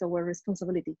problem. So it's our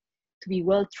responsibility to be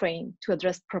well trained to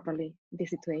address properly the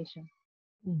situation.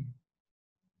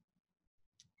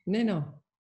 Nena.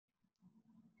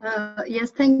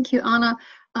 Yes, thank you, Anna.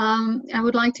 I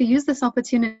would like to use this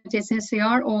opportunity, since we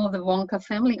are all the WONCA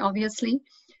family, obviously,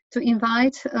 to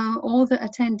invite all the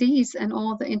attendees and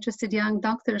all the interested young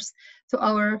doctors to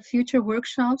our future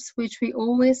workshops, which we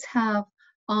always have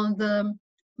on the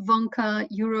WONCA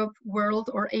Europe, World,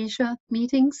 or Asia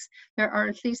meetings. There are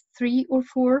at least 3 or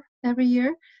 4 every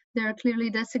year. They are clearly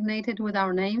designated with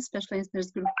our name, Special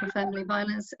Interest Group for Family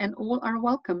Violence, and all are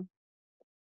welcome.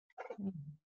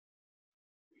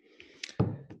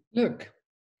 Look,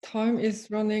 time is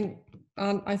running,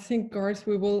 and I think, Garth,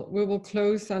 we will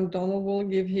close, and Donald will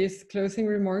give his closing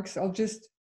remarks. I'll just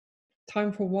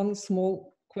time for one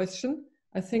small question.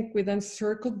 I think we then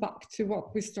circle back to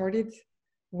what we started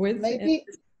with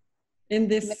in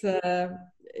this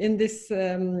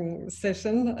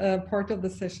session, part of the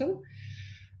session,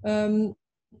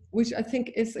 which I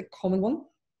think is a common one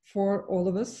for all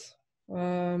of us,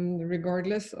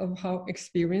 regardless of how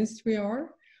experienced we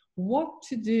are. What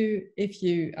to do if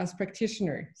you, as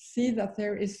practitioner, see that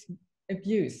there is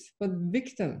abuse, but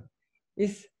victim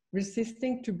is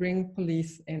resisting to bring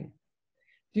police in?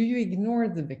 Do you ignore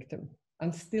the victim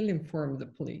and still inform the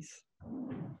police?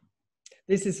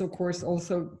 This is, of course,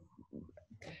 also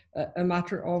a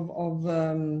matter of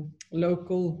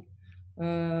local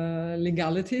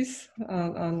legalities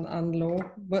and law.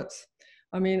 But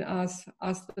I mean, as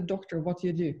the doctor, what do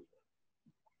you do?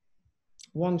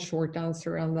 One short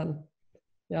answer, and then,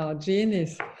 yeah, Gene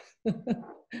is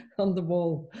on the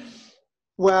ball.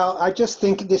 Well, I just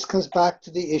think this comes back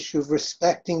to the issue of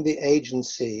respecting the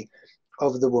agency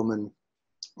of the woman.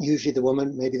 Usually the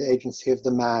woman, maybe the agency of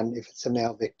the man, if it's a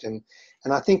male victim.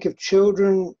 And I think if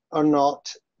children are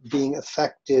not being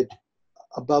affected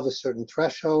above a certain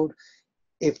threshold,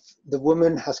 if the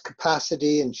woman has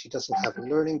capacity and she doesn't have a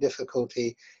learning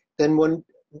difficulty, then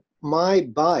my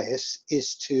bias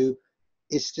is to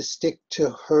stick to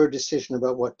her decision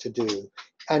about what to do.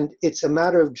 And it's a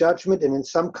matter of judgment, and in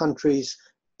some countries,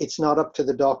 it's not up to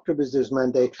the doctor because there's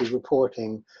mandatory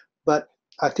reporting. But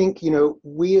I think, you know,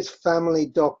 we as family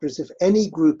doctors, if any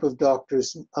group of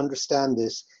doctors understand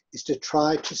this, is to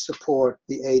try to support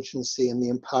the agency and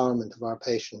the empowerment of our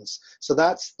patients. So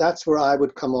that's where I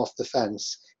would come off the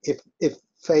fence if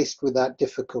faced with that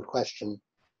difficult question.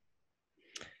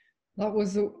 That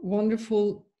was a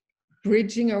wonderful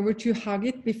bridging over to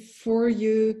Hagit before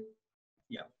you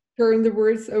turn the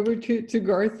words over to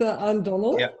Gartha and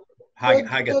Donald. Yeah,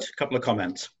 Hagit, a couple of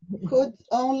comments. Could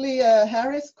only,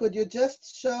 Harris, could you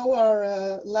just show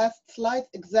our last slide?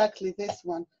 Exactly this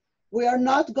one. We are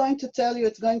not going to tell you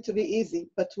it's going to be easy,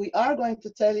 but we are going to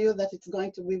tell you that it's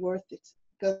going to be worth it,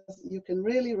 because you can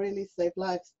really, really save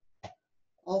lives,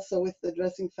 also with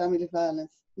addressing family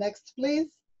violence. Next, please.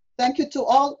 Thank you to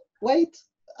all. Wait,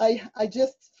 I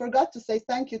just forgot to say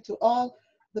thank you to all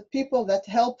the people that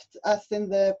helped us in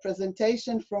the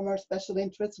presentation from our special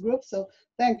interest group. So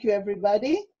thank you,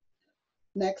 everybody.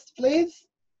 Next, please.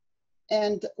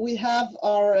 And we have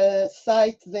our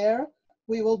site there.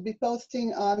 We will be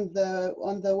posting on the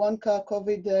WONCA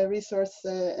COVID resource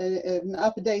an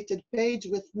updated page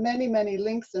with many, many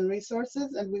links and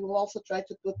resources. And we will also try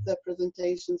to put the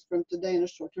presentations from today in a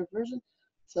shorter version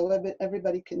so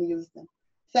everybody can use them.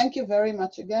 Thank you very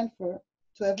much again to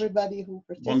everybody who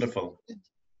participated. Wonderful.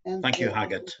 Thank you,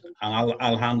 Hagit. And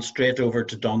I'll hand straight over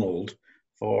to Donald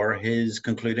for his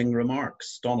concluding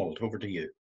remarks. Donald, over to you.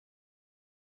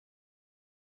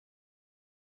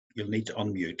 You'll need to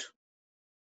unmute.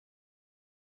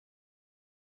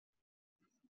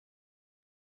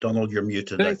 Donald, you're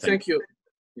muted, I think. Thank you.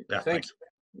 Yeah, thanks.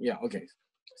 Yeah, okay.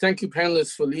 Thank you,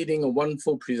 panelists, for leading a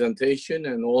wonderful presentation,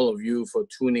 and all of you for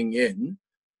tuning in.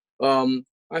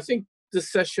 I think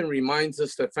this session reminds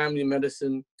us that family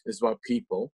medicine is about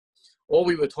people. All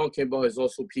we were talking about is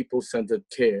also people-centered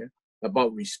care,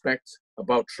 about respect,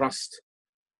 about trust.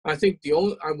 I think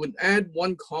I would add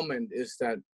one comment is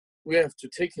that we have to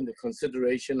take into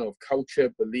consideration of culture,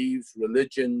 beliefs,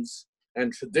 religions,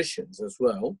 and traditions as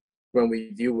well. when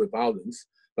we deal with violence.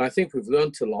 But I think we've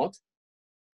learned a lot,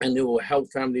 and it will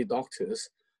help family doctors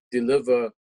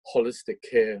deliver holistic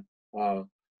care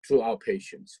to our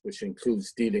patients, which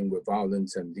includes dealing with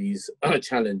violence and these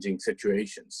challenging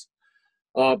situations.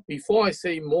 Before I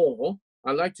say more,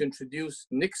 I'd like to introduce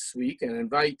next week and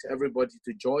invite everybody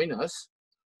to join us,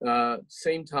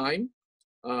 same time,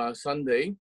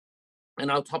 Sunday. And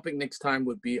our topic next time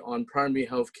would be on primary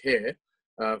health care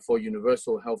for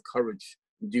universal health coverage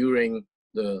during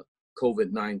the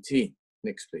COVID-19.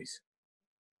 Next, please.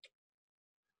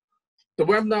 The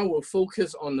webinar will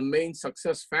focus on the main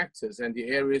success factors and the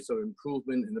areas of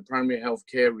improvement in the primary health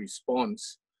care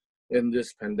response in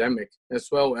this pandemic, as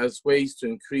well as ways to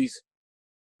increase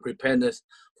preparedness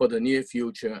for the near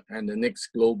future and the next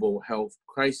global health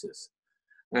crisis.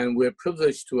 And we're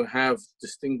privileged to have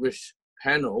distinguished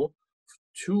panel,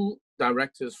 2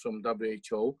 directors from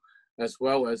WHO, as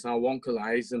well as our WONCA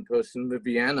liaison person,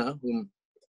 Viviana, whom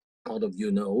all of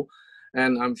you know,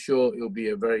 and I'm sure it'll be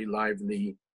a very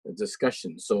lively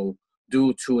discussion. So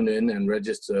do tune in and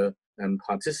register and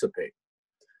participate.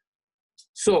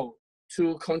 So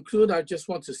to conclude, I just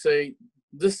want to say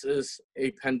this is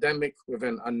a pandemic with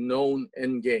an unknown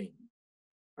end game.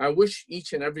 I wish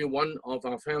each and every one of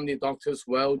our family doctors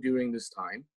well during this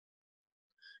time.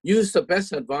 Use the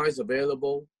best advice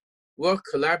available, work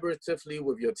collaboratively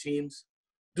with your teams,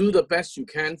 do the best you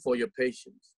can for your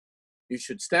patients. You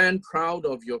should stand proud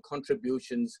of your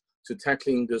contributions to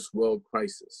tackling this world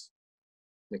crisis.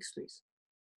 Next, please.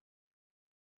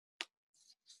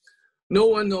 No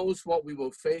one knows what we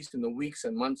will face in the weeks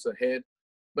and months ahead,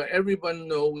 but everyone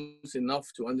knows enough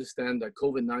to understand that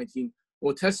COVID-19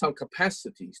 will test our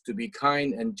capacities to be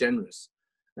kind and generous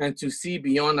and to see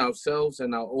beyond ourselves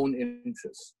and our own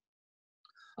interests.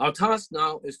 Our task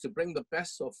now is to bring the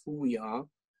best of who we are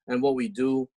and what we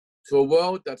do to a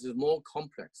world that is more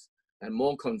complex and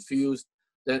more confused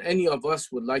than any of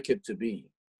us would like it to be.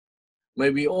 May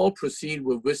we all proceed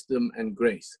with wisdom and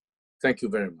grace. Thank you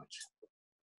very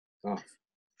much.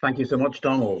 Thank you so much,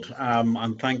 Donald.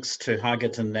 And thanks to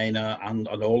Hagit and Nena and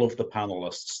all of the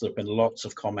panelists. There have been lots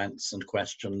of comments and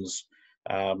questions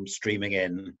streaming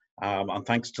in. And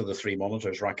thanks to the 3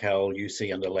 monitors, Raquel,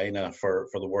 Yusi, and Elena for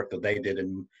the work that they did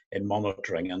in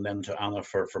monitoring, and then to Anna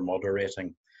for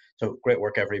moderating. So great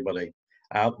work, everybody.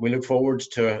 We look forward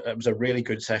to, it was a really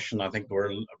good session. I think there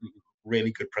were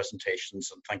really good presentations,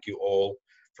 and thank you all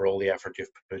for all the effort you've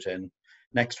put in.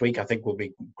 Next week, I think will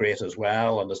be great as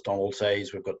well. And as Donald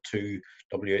says, we've got 2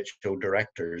 WHO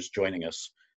directors joining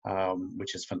us,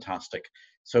 which is fantastic.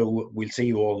 So we'll see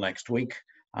you all next week.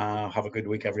 Have a good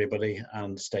week, everybody,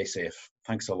 and stay safe.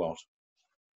 Thanks a lot.